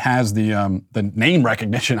that he has the name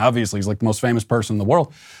recognition. Obviously, he's like the most famous person in the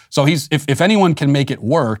world. So if anyone can make it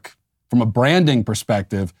work from a branding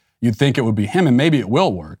perspective, you'd think it would be him, and maybe it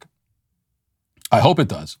will work. I hope it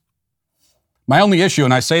does. My only issue,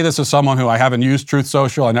 and I say this as someone who I haven't used Truth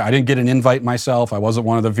Social, and I didn't get an invite myself. I wasn't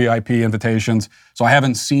one of the VIP invitations, so I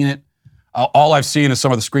haven't seen it. All I've seen is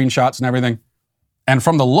some of the screenshots and everything. And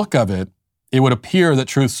from the look of it, it would appear that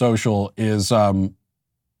Truth Social is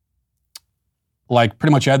like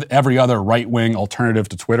pretty much every other right-wing alternative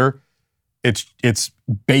to Twitter, it's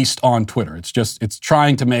based on Twitter. It's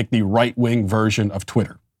trying to make the right-wing version of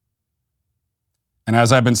Twitter. And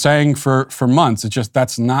as I've been saying for months,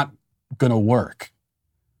 that's not going to work.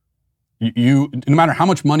 No matter how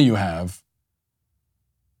much money you have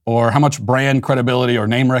or how much brand credibility or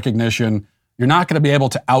name recognition, you're not going to be able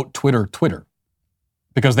to out-Twitter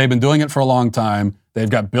because they've been doing it for a long time. They've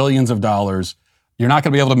got billions of dollars. You're not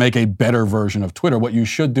going to be able to make a better version of Twitter. What you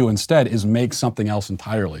should do instead is make something else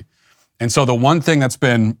entirely. And so the one thing that's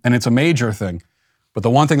been, and it's a major thing, but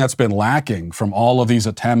the one thing that's been lacking from all of these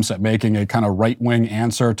attempts at making a kind of right-wing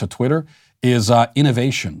answer to Twitter is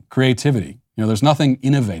innovation, creativity. There's nothing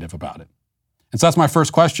innovative about it. And so that's my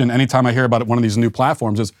first question anytime I hear about one of these new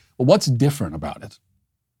platforms is, well, what's different about it?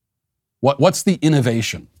 What's the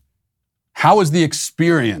innovation? How is the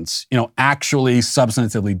experience, actually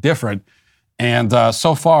substantively different? And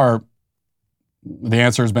so far, the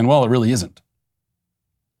answer has been, well, it really isn't.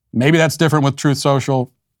 Maybe that's different with Truth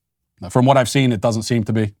Social. From what I've seen, it doesn't seem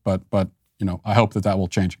to be, but I hope that will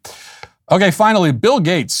change. Okay, finally, Bill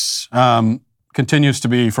Gates continues to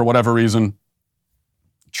be, for whatever reason,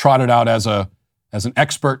 trotted out as an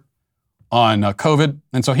expert on COVID.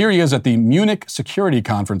 And so here he is at the Munich Security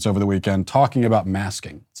Conference over the weekend talking about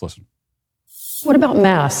masking. Let's listen. What about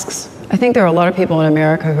masks? I think there are a lot of people in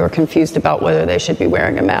America who are confused about whether they should be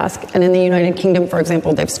wearing a mask. And in the United Kingdom, for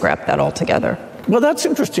example, they've scrapped that altogether. Well, that's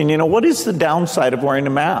interesting. What is the downside of wearing a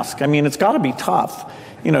mask? I mean, it's got to be tough.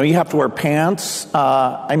 You have to wear pants.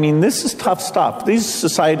 This is tough stuff. These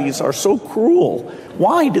societies are so cruel.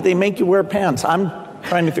 Why do they make you wear pants? I'm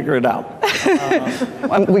trying to figure it out.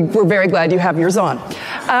 We're very glad you have yours on.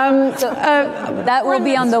 That will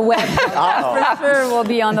be on the web. For sure will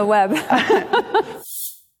be on the web.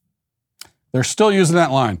 They're still using that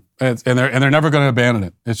line, and they're never going to abandon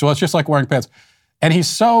it. It's just like wearing pants. And he's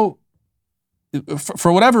so,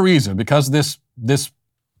 for whatever reason, because this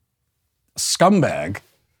scumbag,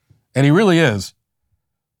 and he really is,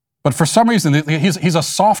 but for some reason he's a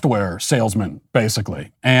software salesman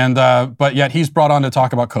basically, and but yet he's brought on to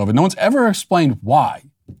talk about COVID. No one's ever explained why.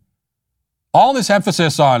 All this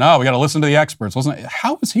emphasis on we got to listen to the experts.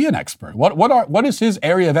 How is he an expert? What is his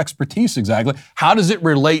area of expertise exactly? How does it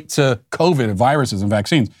relate to COVID and viruses and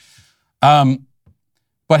vaccines?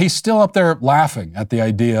 But he's still up there laughing at the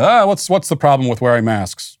idea. What's the problem with wearing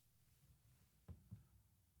masks?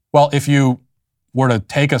 Well, if you were to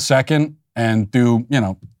take a second and do,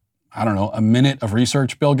 a minute of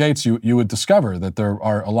research, Bill Gates, you would discover that there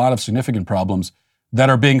are a lot of significant problems that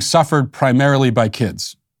are being suffered primarily by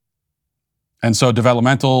kids. And so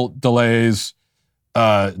developmental delays,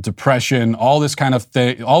 depression, all this kind of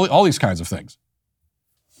thing, all these kinds of things.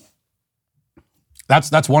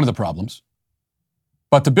 That's one of the problems.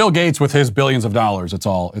 But to Bill Gates with his billions of dollars, it's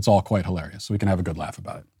all quite hilarious. So we can have a good laugh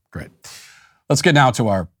about it. Great. Let's get now to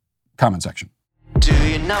our comment section. Do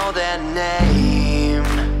you know their name?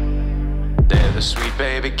 They're the Sweet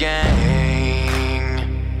Baby Gang.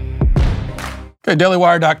 Okay,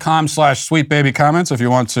 dailywire.com/sweetbabycomments if you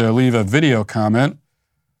want to leave a video comment.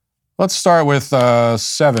 Let's start with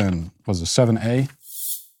 7. Was it 7A?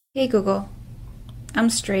 Hey, Google. I'm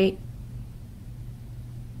straight.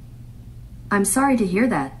 I'm sorry to hear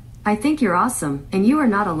that. I think you're awesome, and you are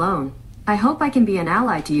not alone. I hope I can be an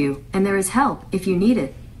ally to you, and there is help if you need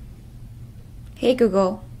it. Hey,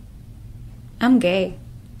 Google. I'm gay.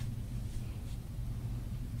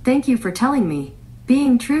 Thank you for telling me.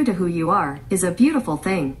 Being true to who you are is a beautiful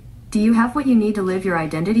thing. Do you have what you need to live your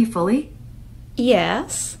identity fully?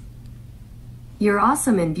 Yes. You're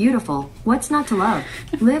awesome and beautiful. What's not to love?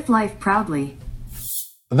 Live life proudly.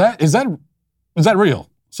 Is that real?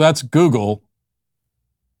 So that's Google.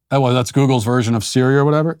 That's Google's version of Siri or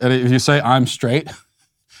whatever. And if you say I'm straight,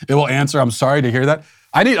 it will answer, I'm sorry to hear that.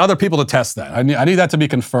 I need other people to test that. I need that to be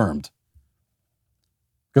confirmed.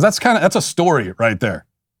 Because that's a story right there.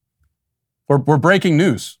 We're breaking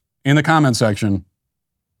news in the comment section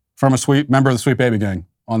from a sweet member of the Sweet Baby Gang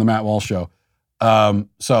on the Matt Walsh Show.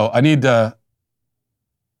 So I need here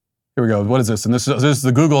we go. What is this? And this is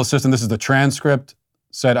the Google Assistant. This is the transcript.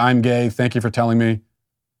 Said, I'm gay. Thank you for telling me.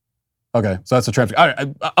 Okay, so that's the transcript. All right,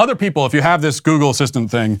 other people, if you have this Google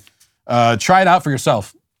Assistant thing, try it out for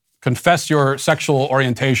yourself. Confess your sexual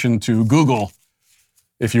orientation to Google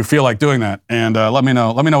if you feel like doing that, and let me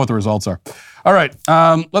know. Let me know what the results are. All right,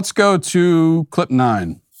 let's go to clip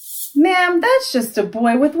 9. Ma'am, that's just a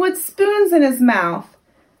boy with wood spoons in his mouth.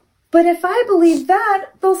 But if I believe that,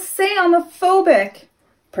 they'll say I'm a phobic.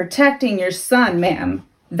 Protecting your son, ma'am.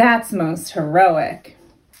 That's most heroic.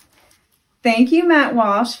 Thank you, Matt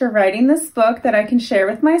Walsh, for writing this book that I can share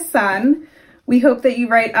with my son. We hope that you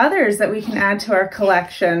write others that we can add to our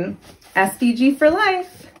collection. SVG for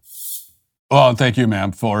life. Well, thank you,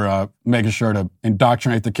 ma'am, for making sure to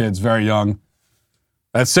indoctrinate the kids very young.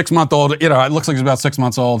 That 6-month-old, it looks like he's about 6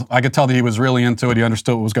 months old. I could tell that he was really into it. He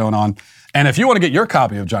understood what was going on. And if you want to get your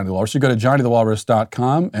copy of Johnny the Walrus, you go to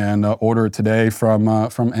johnnythewalrus.com and order it today from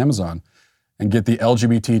Amazon and get the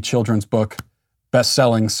LGBT children's book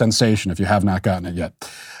best-selling sensation if you have not gotten it yet.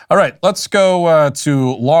 All right, let's go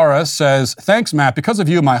to Laura. Says, thanks, Matt. Because of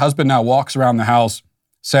you, my husband now walks around the house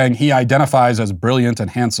saying he identifies as brilliant and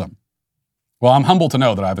handsome. Well, I'm humbled to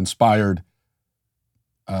know that I've inspired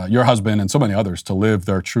your husband and so many others to live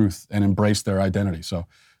their truth and embrace their identity. So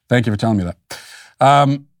thank you for telling me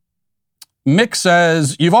that. Mick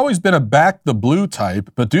says, you've always been a back the blue type,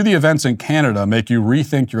 but do the events in Canada make you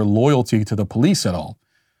rethink your loyalty to the police at all?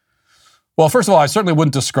 Well, first of all, I certainly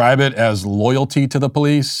wouldn't describe it as loyalty to the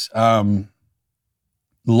police.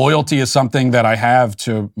 Loyalty is something that I have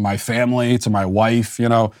to my family, to my wife,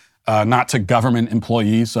 not to government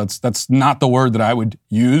employees. So that's not the word that I would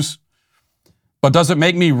use. But does it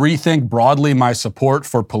make me rethink broadly my support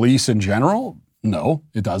for police in general? No,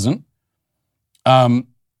 it doesn't.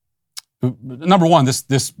 Number one, this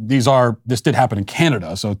did happen in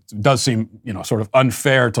Canada, so it does seem sort of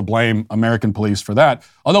unfair to blame American police for that.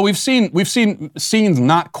 Although we've seen scenes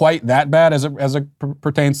not quite that bad as it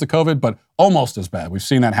pertains to COVID, but almost as bad. We've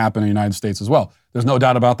seen that happen in the United States as well. There's no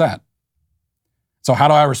doubt about that. So how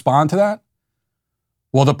do I respond to that?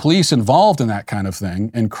 Well, the police involved in that kind of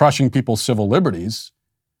thing, in crushing people's civil liberties,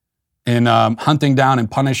 in hunting down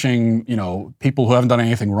and punishing, people who haven't done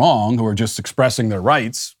anything wrong, who are just expressing their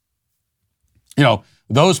rights,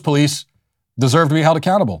 those police deserve to be held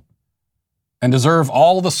accountable and deserve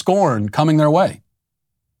all the scorn coming their way.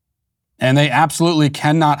 And they absolutely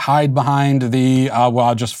cannot hide behind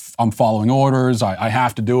I'm following orders, I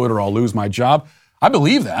have to do it or I'll lose my job. I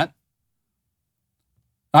believe that.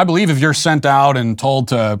 I believe if you're sent out and told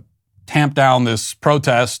to tamp down this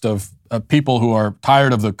protest of people who are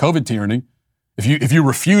tired of the COVID tyranny, if you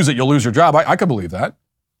refuse it, you'll lose your job. I could believe that.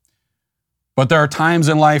 But there are times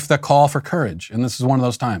in life that call for courage, and this is one of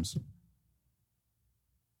those times.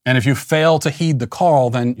 And if you fail to heed the call,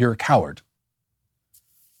 then you're a coward.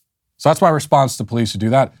 So that's my response to police who do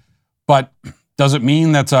that. But does it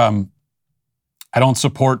mean that I don't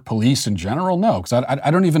support police in general? No, because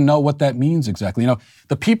I don't even know what that means exactly.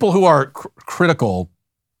 The people who are critical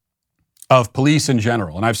of police in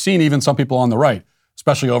general, and I've seen even some people on the right,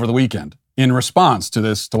 especially over the weekend, in response to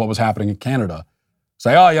what was happening in Canada,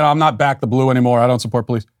 say, I'm not back the blue anymore, I don't support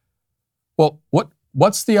police. Well,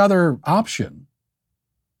 what's the other option?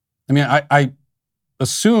 I mean, I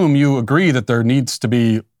assume you agree that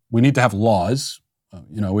we need to have laws.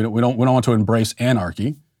 We don't want to embrace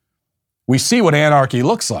anarchy. We see what anarchy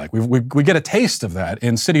looks like. We get a taste of that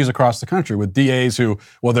in cities across the country with DAs who,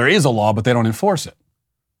 there is a law, but they don't enforce it.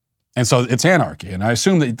 And so it's anarchy. And I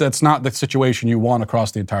assume that that's not the situation you want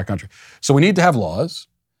across the entire country. So we need to have laws.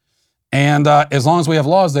 And as long as we have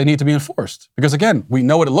laws, they need to be enforced. Because again, we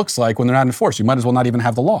know what it looks like when they're not enforced. You might as well not even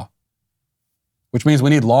have the law. Which means we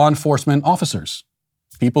need law enforcement officers,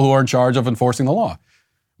 people who are in charge of enforcing the law.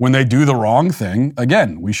 When they do the wrong thing,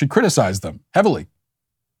 again, we should criticize them heavily.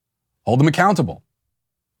 Hold them accountable.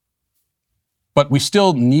 But we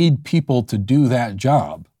still need people to do that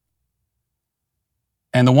job.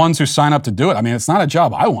 And the ones who sign up to do it, it's not a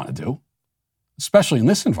job I want to do, especially in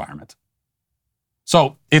this environment.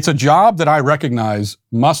 So it's a job that I recognize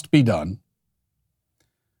must be done.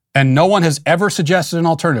 And no one has ever suggested an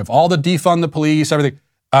alternative. All the defund the police, everything.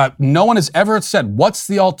 No one has ever said, what's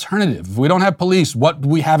the alternative? If we don't have police, what do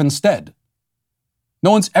we have instead?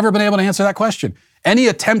 No one's ever been able to answer that question. Any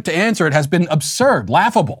attempt to answer it has been absurd,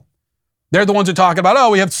 laughable. They're the ones who talk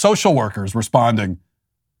about, we have social workers responding.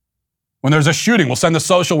 When there's a shooting, we'll send the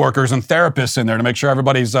social workers and therapists in there to make sure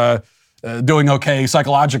everybody's doing okay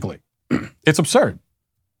psychologically. It's absurd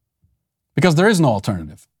because there is no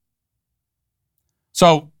alternative.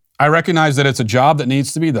 So I recognize that it's a job that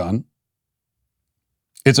needs to be done.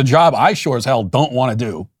 It's a job I sure as hell don't want to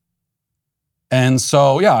do. And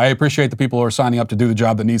so, I appreciate the people who are signing up to do the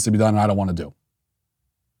job that needs to be done and I don't want to do.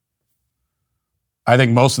 I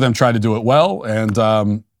think most of them try to do it well,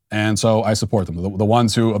 and so I support them. The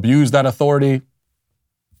ones who abuse that authority,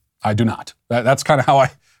 I do not. That's kind of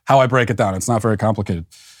how I break it down. It's not very complicated.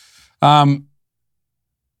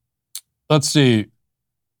 Let's see.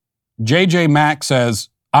 JJ Mack says,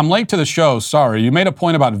 I'm late to the show, sorry. You made a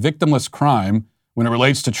point about victimless crime when it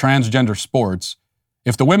relates to transgender sports.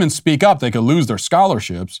 If the women speak up, they could lose their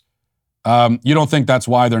scholarships. You don't think that's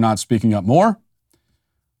why they're not speaking up more?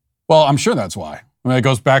 Well, I'm sure that's why. I mean, it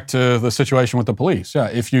goes back to the situation with the police. Yeah,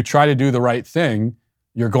 if you try to do the right thing,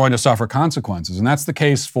 you're going to suffer consequences. And that's the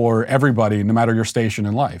case for everybody, no matter your station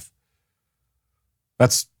in life.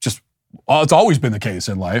 That's just, it's always been the case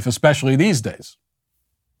in life, especially these days.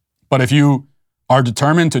 But if you are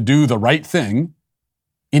determined to do the right thing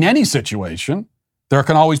in any situation, there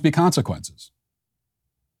can always be consequences.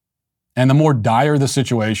 And the more dire the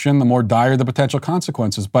situation, the more dire the potential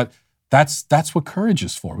consequences. But that's what courage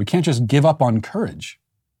is for. We can't just give up on courage.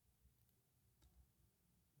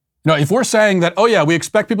 You know, if we're saying that, oh yeah, we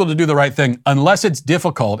expect people to do the right thing unless it's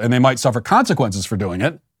difficult and they might suffer consequences for doing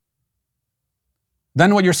it,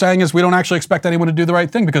 then what you're saying is we don't actually expect anyone to do the right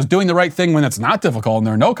thing, because doing the right thing when it's not difficult and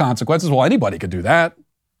there are no consequences, well, anybody could do that.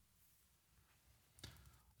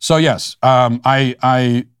 So yes,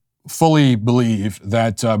 I fully believe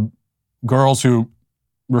that girls who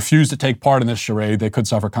refuse to take part in this charade, they could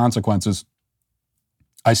suffer consequences.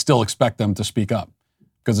 I still expect them to speak up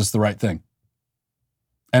because it's the right thing.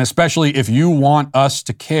 And especially if you want us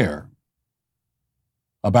to care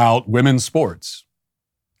about women's sports,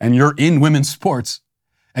 and you're in women's sports,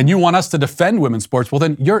 and you want us to defend women's sports, well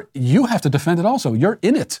then you have to defend it also. You're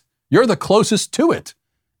in it. You're the closest to it.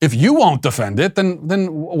 If you won't defend it, then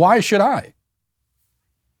why should I?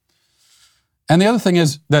 And the other thing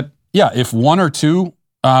is that, yeah, if one or two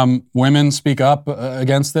women speak up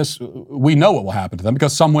against this, we know what will happen to them,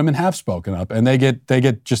 because some women have spoken up and they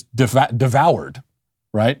get just devoured,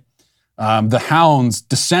 right? The hounds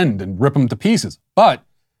descend and rip them to pieces. But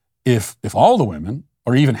if all the women,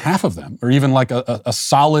 or even half of them, or even like a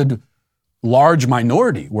solid large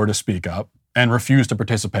minority were to speak up and refuse to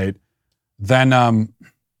participate, then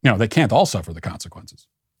they can't all suffer the consequences.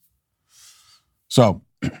 So,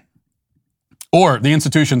 or the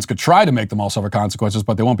institutions could try to make them all suffer consequences,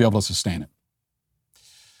 but they won't be able to sustain it.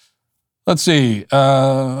 Let's see.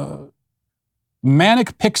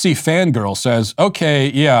 Manic Pixie Fangirl says, okay,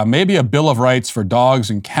 yeah, maybe a Bill of Rights for dogs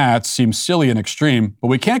and cats seems silly and extreme, but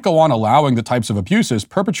we can't go on allowing the types of abuses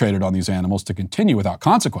perpetrated on these animals to continue without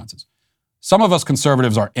consequences. Some of us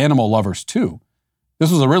conservatives are animal lovers too.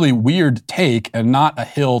 This was a really weird take and not a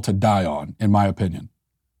hill to die on, in my opinion.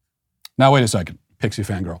 Now, wait a second, Pixie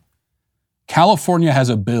Fangirl. California has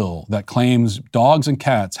a bill that claims dogs and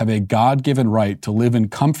cats have a God-given right to live in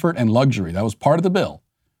comfort and luxury. That was part of the bill.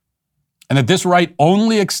 And that this right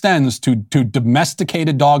only extends to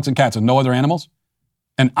domesticated dogs and cats and no other animals?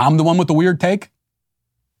 And I'm the one with the weird take?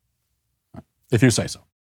 If you say so.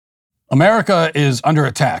 America is under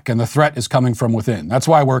attack, and the threat is coming from within. That's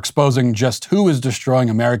why we're exposing just who is destroying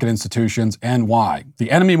American institutions and why. The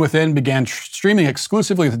Enemy Within began streaming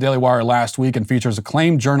exclusively at the Daily Wire last week and features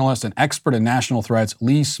acclaimed journalist and expert in national threats,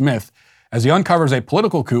 Lee Smith, as he uncovers a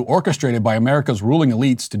political coup orchestrated by America's ruling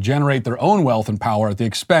elites to generate their own wealth and power at the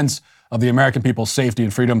expense of the American people's safety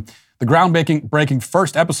and freedom. The groundbreaking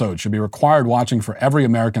first episode should be required watching for every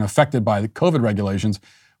American affected by the COVID regulations,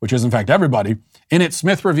 which is in fact everybody. In it,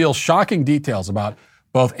 Smith reveals shocking details about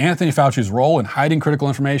both Anthony Fauci's role in hiding critical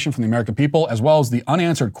information from the American people, as well as the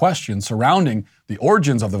unanswered questions surrounding the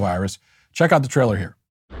origins of the virus. Check out the trailer here.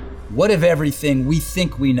 What if everything we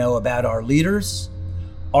think we know about our leaders,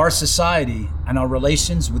 our society, and our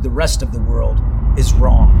relations with the rest of the world is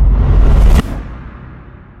wrong?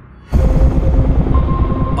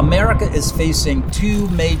 America is facing two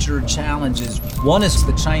major challenges. One is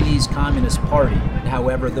the Chinese Communist Party.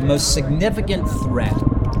 However, the most significant threat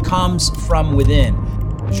comes from within.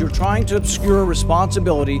 You're trying to obscure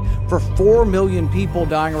responsibility for 4 million people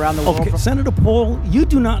dying around the world. Okay, Senator Paul, you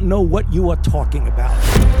do not know what you are talking about.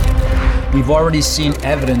 We've already seen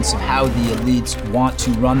evidence of how the elites want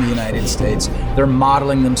to run the United States. They're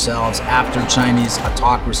modeling themselves after Chinese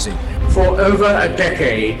autocracy. For over a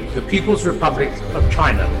decade, the People's Republic of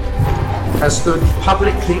China has stood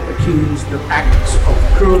publicly accused of acts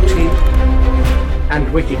of cruelty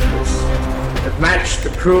and wickedness that match the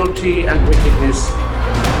cruelty and wickedness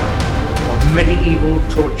of medieval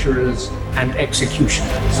torturers and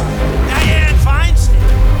executioners. Dianne Feinstein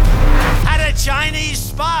had a Chinese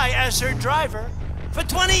spy as her driver for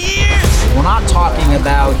 20 years. We're not talking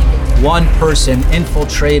about one person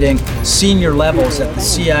infiltrating senior levels at the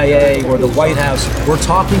CIA or the White House. We're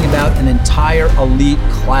talking about an entire elite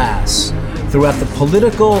class throughout the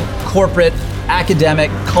political, corporate, academic,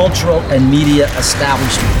 cultural, and media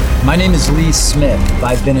establishment. My name is Lee Smith.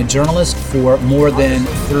 I've been a journalist for more than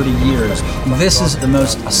 30 years. This is the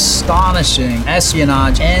most astonishing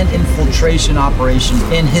espionage and infiltration operation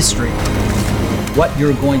in history. What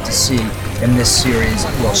you're going to see in this series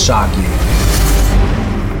will shock you.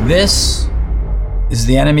 This is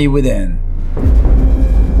The Enemy Within.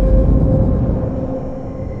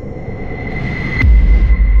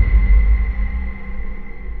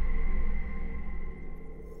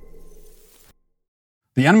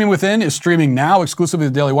 The Enemy Within is streaming now exclusively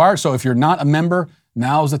to Daily Wire, so if you're not a member,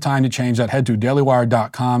 now's the time to change that. Head to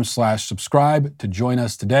dailywire.com/subscribe to join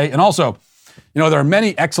us today. And also, there are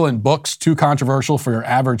many excellent books too controversial for your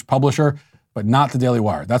average publisher, but not the Daily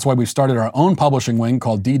Wire. That's why we started our own publishing wing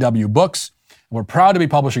called DW Books. And we're proud to be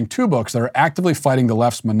publishing 2 books that are actively fighting the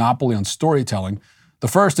left's monopoly on storytelling. The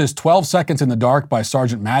first is 12 Seconds in the Dark by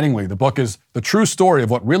Sergeant Mattingly. The book is the true story of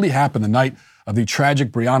what really happened the night of the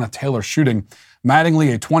tragic Breonna Taylor shooting.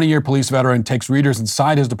 Mattingly, a 20-year police veteran, takes readers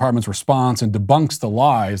inside his department's response and debunks the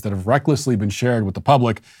lies that have recklessly been shared with the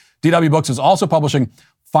public. DW Books is also publishing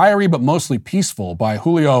Fiery But Mostly Peaceful by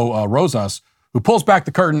Julio Rosas, who pulls back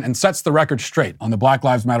the curtain and sets the record straight on the Black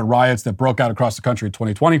Lives Matter riots that broke out across the country in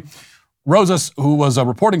 2020. Rosas, who was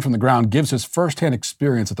reporting from the ground, gives his firsthand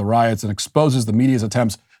experience at the riots and exposes the media's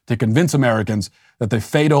attempts to convince Americans that the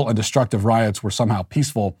fatal and destructive riots were somehow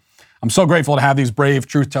peaceful. I'm so grateful to have these brave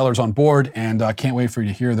truth tellers on board, and I can't wait for you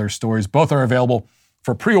to hear their stories. Both are available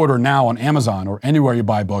for pre-order now on Amazon or anywhere you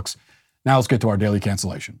buy books. Now let's get to our daily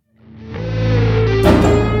cancellation.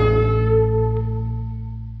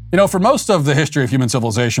 For most of the history of human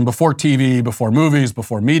civilization, before TV, before movies,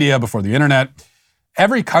 before media, before the internet,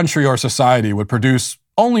 every country or society would produce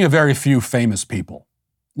only a very few famous people.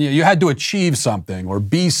 You had to achieve something or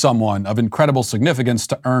be someone of incredible significance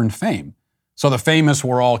to earn fame. So the famous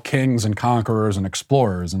were all kings and conquerors and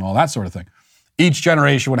explorers and all that sort of thing. Each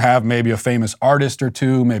generation would have maybe a famous artist or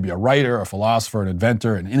two, maybe a writer, a philosopher, an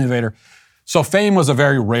inventor, an innovator. So fame was a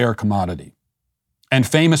very rare commodity. And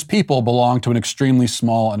famous people belonged to an extremely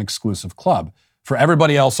small and exclusive club. For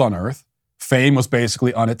everybody else on earth, fame was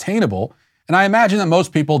basically unattainable. And I imagine that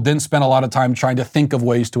most people didn't spend a lot of time trying to think of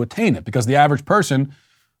ways to attain it, because the average person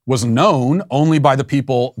was known only by the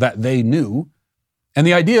people that they knew. And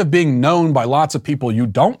the idea of being known by lots of people you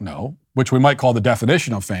don't know, which we might call the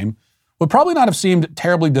definition of fame, would probably not have seemed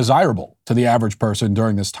terribly desirable to the average person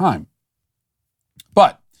during this time.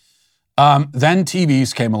 But then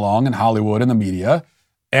TVs came along and Hollywood and the media,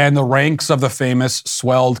 and the ranks of the famous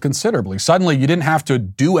swelled considerably. Suddenly, you didn't have to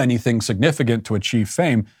do anything significant to achieve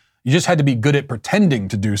fame. You just had to be good at pretending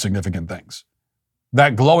to do significant things.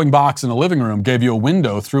 That glowing box in the living room gave you a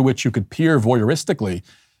window through which you could peer voyeuristically,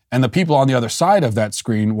 and the people on the other side of that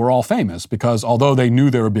screen were all famous because although they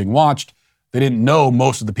knew they were being watched, they didn't know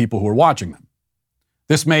most of the people who were watching them.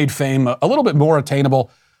 This made fame a little bit more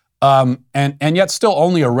attainable, and yet still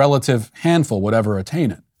only a relative handful would ever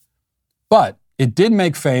attain it. But it did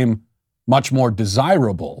make fame much more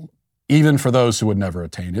desirable, even for those who would never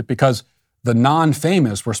attain it, because the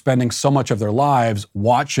non-famous were spending so much of their lives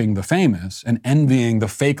watching the famous and envying the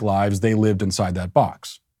fake lives they lived inside that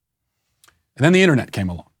box. And then the internet came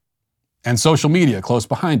along, and social media close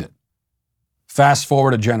behind it. Fast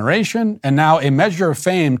forward a generation, and now a measure of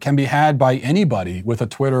fame can be had by anybody with a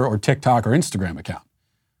Twitter or TikTok or Instagram account.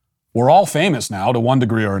 We're all famous now to one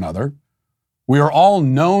degree or another. We are all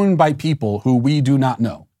known by people who we do not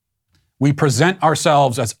know. We present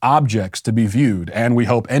ourselves as objects to be viewed and we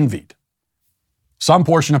hope envied. Some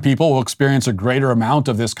portion of people will experience a greater amount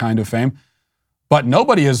of this kind of fame, but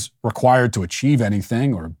nobody is required to achieve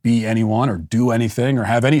anything or be anyone or do anything or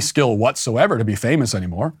have any skill whatsoever to be famous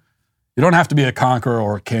anymore. You don't have to be a conqueror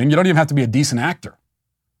or a king. You don't even have to be a decent actor.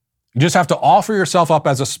 You just have to offer yourself up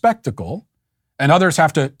as a spectacle, and others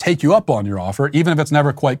have to take you up on your offer, even if it's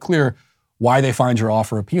never quite clear why they find your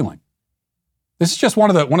offer appealing. This is just one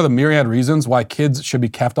of the myriad reasons why kids should be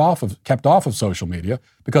kept off of social media,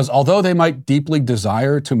 because although they might deeply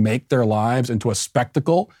desire to make their lives into a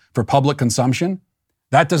spectacle for public consumption,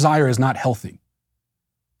 that desire is not healthy.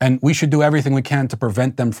 And we should do everything we can to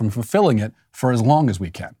prevent them from fulfilling it for as long as we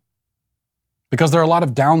can. Because there are a lot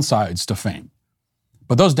of downsides to fame.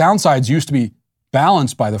 But those downsides used to be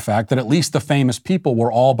balanced by the fact that at least the famous people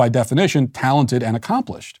were all, by definition, talented and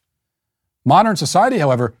accomplished. Modern society,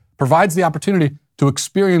 however, provides the opportunity to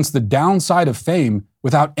experience the downside of fame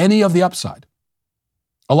without any of the upside.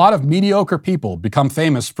 A lot of mediocre people become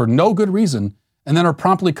famous for no good reason and then are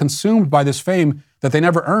promptly consumed by this fame that they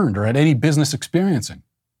never earned or had any business experiencing.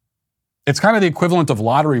 It's kind of the equivalent of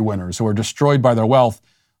lottery winners who are destroyed by their wealth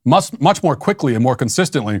much more quickly and more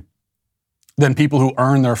consistently than people who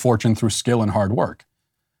earn their fortune through skill and hard work.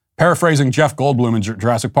 Paraphrasing Jeff Goldblum in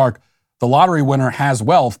Jurassic Park, the lottery winner has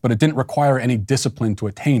wealth, but it didn't require any discipline to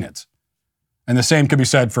attain it. And the same could be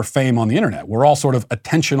said for fame on the internet. We're all sort of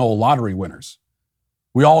attentional lottery winners.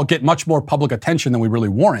 We all get much more public attention than we really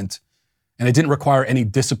warrant, and it didn't require any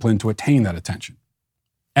discipline to attain that attention.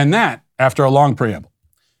 And that, after a long preamble,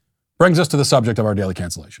 brings us to the subject of our daily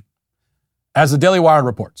cancellation. As the Daily Wire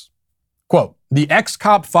reports, quote, The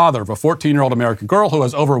ex-cop father of a 14-year-old American girl who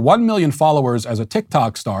has over 1 million followers as a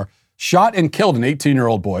TikTok star shot and killed an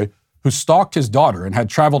 18-year-old boy who stalked his daughter and had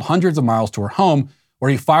traveled hundreds of miles to her home, where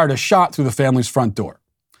he fired a shot through the family's front door.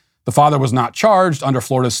 The father was not charged under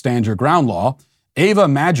Florida's Stand Your Ground law. Ava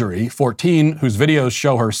Marjorie, 14, whose videos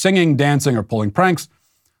show her singing, dancing, or pulling pranks,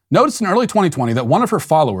 noticed in early 2020 that one of her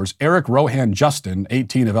followers, Eric Rohan Justin,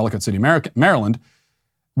 18, of Ellicott City, Maryland,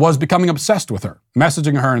 was becoming obsessed with her,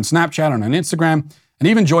 messaging her in Snapchat and on Instagram, and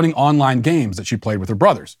even joining online games that she played with her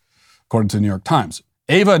brothers, according to the New York Times.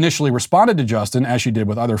 Ava initially responded to Justin, as she did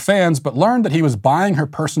with other fans, but learned that he was buying her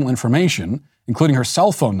personal information, including her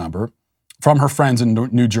cell phone number, from her friends in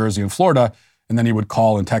New Jersey and Florida, and then he would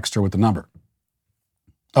call and text her with the number.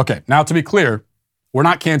 Okay, now to be clear, we're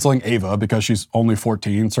not canceling Ava because she's only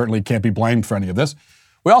 14, certainly can't be blamed for any of this.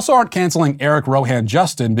 We also aren't canceling Eric Rohan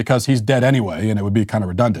Justin because he's dead anyway, and it would be kind of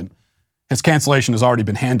redundant. His cancellation has already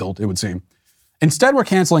been handled, it would seem. Instead, we're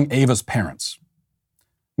canceling Ava's parents.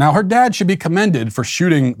 Now, her dad should be commended for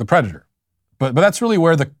shooting the predator, but that's really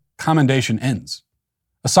where the commendation ends.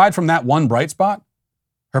 Aside from that one bright spot,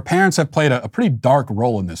 her parents have played a pretty dark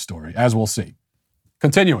role in this story, as we'll see.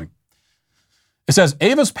 Continuing. It says,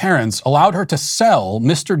 Ava's parents allowed her to sell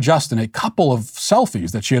Mr. Justin a couple of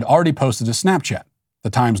selfies that she had already posted to Snapchat. The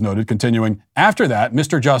Times noted, continuing, after that,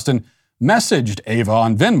 Mr. Justin messaged Ava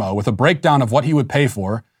on Venmo with a breakdown of what he would pay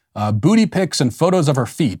for, booty pics and photos of her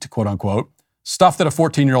feet, quote unquote, stuff that a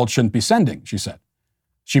 14-year-old shouldn't be sending, she said.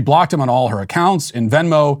 She blocked him on all her accounts. In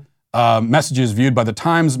Venmo messages viewed by the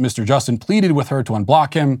Times, Mr. Justin pleaded with her to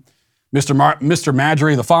unblock him. Mr.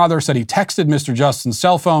 Marjorie, the father, said he texted Mr. Justin's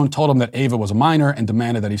cell phone, told him that Ava was a minor, and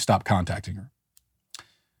demanded that he stop contacting her.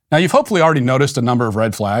 Now, you've hopefully already noticed a number of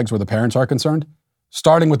red flags where the parents are concerned,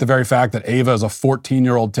 starting with the very fact that Ava is a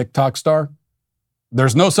 14-year-old TikTok star.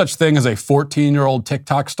 There's no such thing as a 14-year-old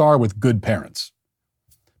TikTok star with good parents.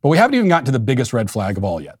 But we haven't even gotten to the biggest red flag of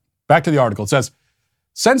all yet. Back to the article. It says,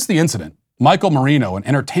 since the incident, Michael Marino, an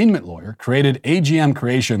entertainment lawyer, created AGM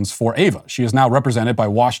Creations for Ava. She is now represented by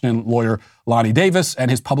Washington lawyer Lonnie Davis and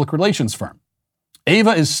his public relations firm.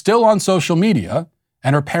 Ava is still on social media,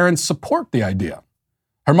 and her parents support the idea.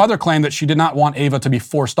 Her mother claimed that she did not want Ava to be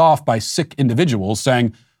forced off by sick individuals,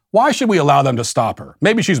 saying, why should we allow them to stop her?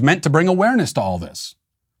 Maybe she's meant to bring awareness to all this.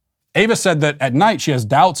 Ava said that at night she has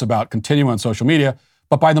doubts about continuing on social media,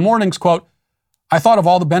 but by the mornings, quote, I thought of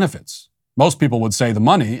all the benefits. Most people would say the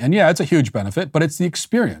money, and yeah, it's a huge benefit, but it's the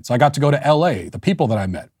experience. I got to go to LA, the people that I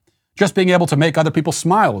met. Just being able to make other people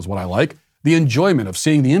smile is what I like. The enjoyment of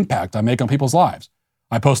seeing the impact I make on people's lives.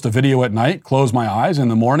 I post a video at night, close my eyes, and in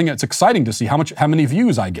the morning it's exciting to see how many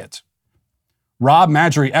views I get. Rob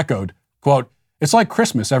Marjorie echoed, quote, it's like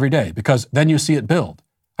Christmas every day because then you see it build.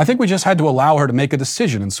 I think we just had to allow her to make a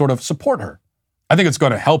decision and sort of support her. I think it's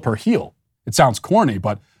going to help her heal. It sounds corny,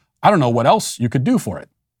 but I don't know what else you could do for it.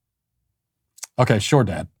 Okay, sure,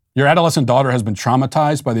 Dad. Your adolescent daughter has been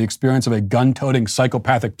traumatized by the experience of a gun-toting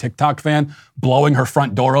psychopathic TikTok fan blowing her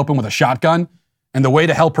front door open with a shotgun, and the way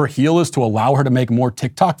to help her heal is to allow her to make more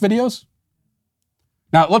TikTok videos?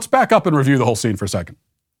 Now, let's back up and review the whole scene for a second.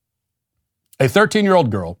 A 13-year-old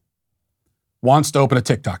girl wants to open a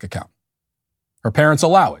TikTok account. Her parents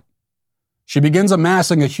allow it. She begins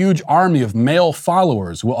amassing a huge army of male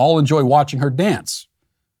followers who all enjoy watching her dance.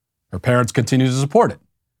 Her parents continue to support it.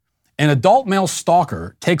 An adult male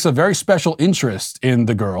stalker takes a very special interest in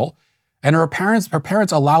the girl, and her parents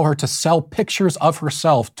allow her to sell pictures of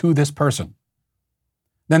herself to this person.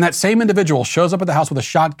 Then that same individual shows up at the house with a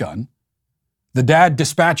shotgun. The dad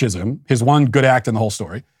dispatches him, his one good act in the whole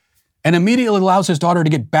story, and immediately allows his daughter to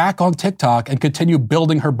get back on TikTok and continue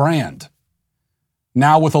building her brand.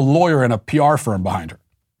 Now with a lawyer and a PR firm behind her.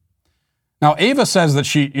 Now, Ava says that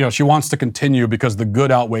she wants to continue because the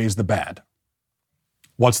good outweighs the bad.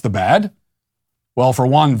 What's the bad? Well, for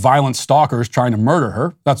one, violent stalkers trying to murder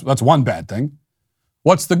her. That's one bad thing.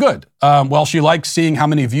 What's the good? Well, she likes seeing how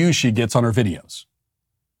many views she gets on her videos.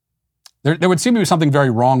 There would seem to be something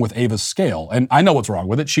very wrong with Ava's scale, and I know what's wrong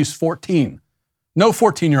with it. She's 14. No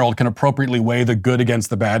 14-year-old can appropriately weigh the good against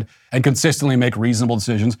the bad and consistently make reasonable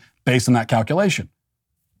decisions based on that calculation.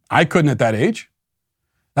 I couldn't at that age.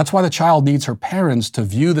 That's why the child needs her parents to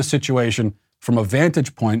view the situation from a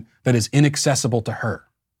vantage point that is inaccessible to her.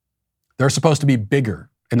 They're supposed to be bigger,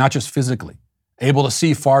 and not just physically, able to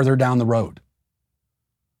see farther down the road.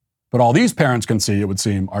 But all these parents can see, it would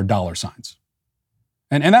seem, are dollar signs.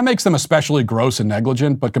 And that makes them especially gross and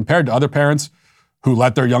negligent, but compared to other parents who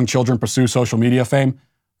let their young children pursue social media fame,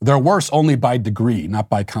 they're worse only by degree, not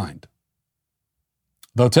by kind.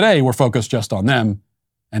 Though today we're focused just on them,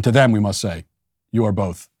 and to them we must say, you are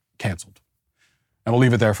both canceled. And we'll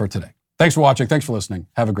leave it there for today. Thanks for watching. Thanks for listening.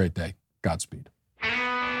 Have a great day. Godspeed.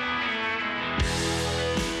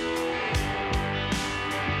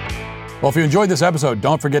 Well, if you enjoyed this episode,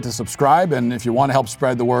 don't forget to subscribe. And if you want to help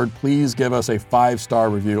spread the word, please give us a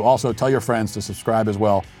 5-star review. Also, tell your friends to subscribe as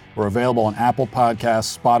well. We're available on Apple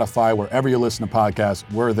Podcasts, Spotify, wherever you listen to podcasts,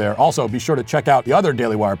 we're there. Also, be sure to check out the other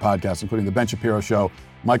Daily Wire podcasts, including The Ben Shapiro Show,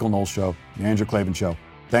 Michael Knowles Show, The Andrew Klavan Show.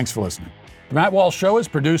 Thanks for listening. The Matt Walsh Show is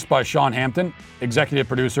produced by Sean Hampton, executive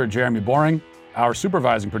producer Jeremy Boring. Our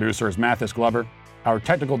supervising producer is Mathis Glover. Our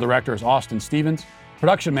technical director is Austin Stevens.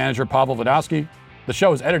 Production manager Pavel Vodowski. The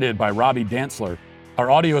show is edited by Robbie Dantzler.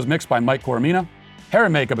 Our audio is mixed by Mike Coromina. Hair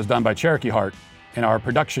and makeup is done by Cherokee Hart. And our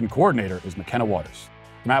production coordinator is McKenna Waters.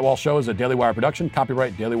 The Matt Walsh Show is a Daily Wire production.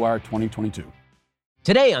 Copyright Daily Wire 2022.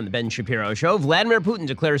 Today on The Ben Shapiro Show, Vladimir Putin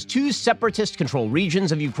declares 2 separatist-controlled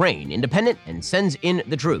regions of Ukraine independent and sends in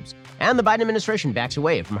the troops. And the Biden administration backs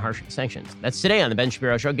away from harsh sanctions. That's today on The Ben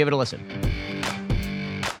Shapiro Show. Give it a listen.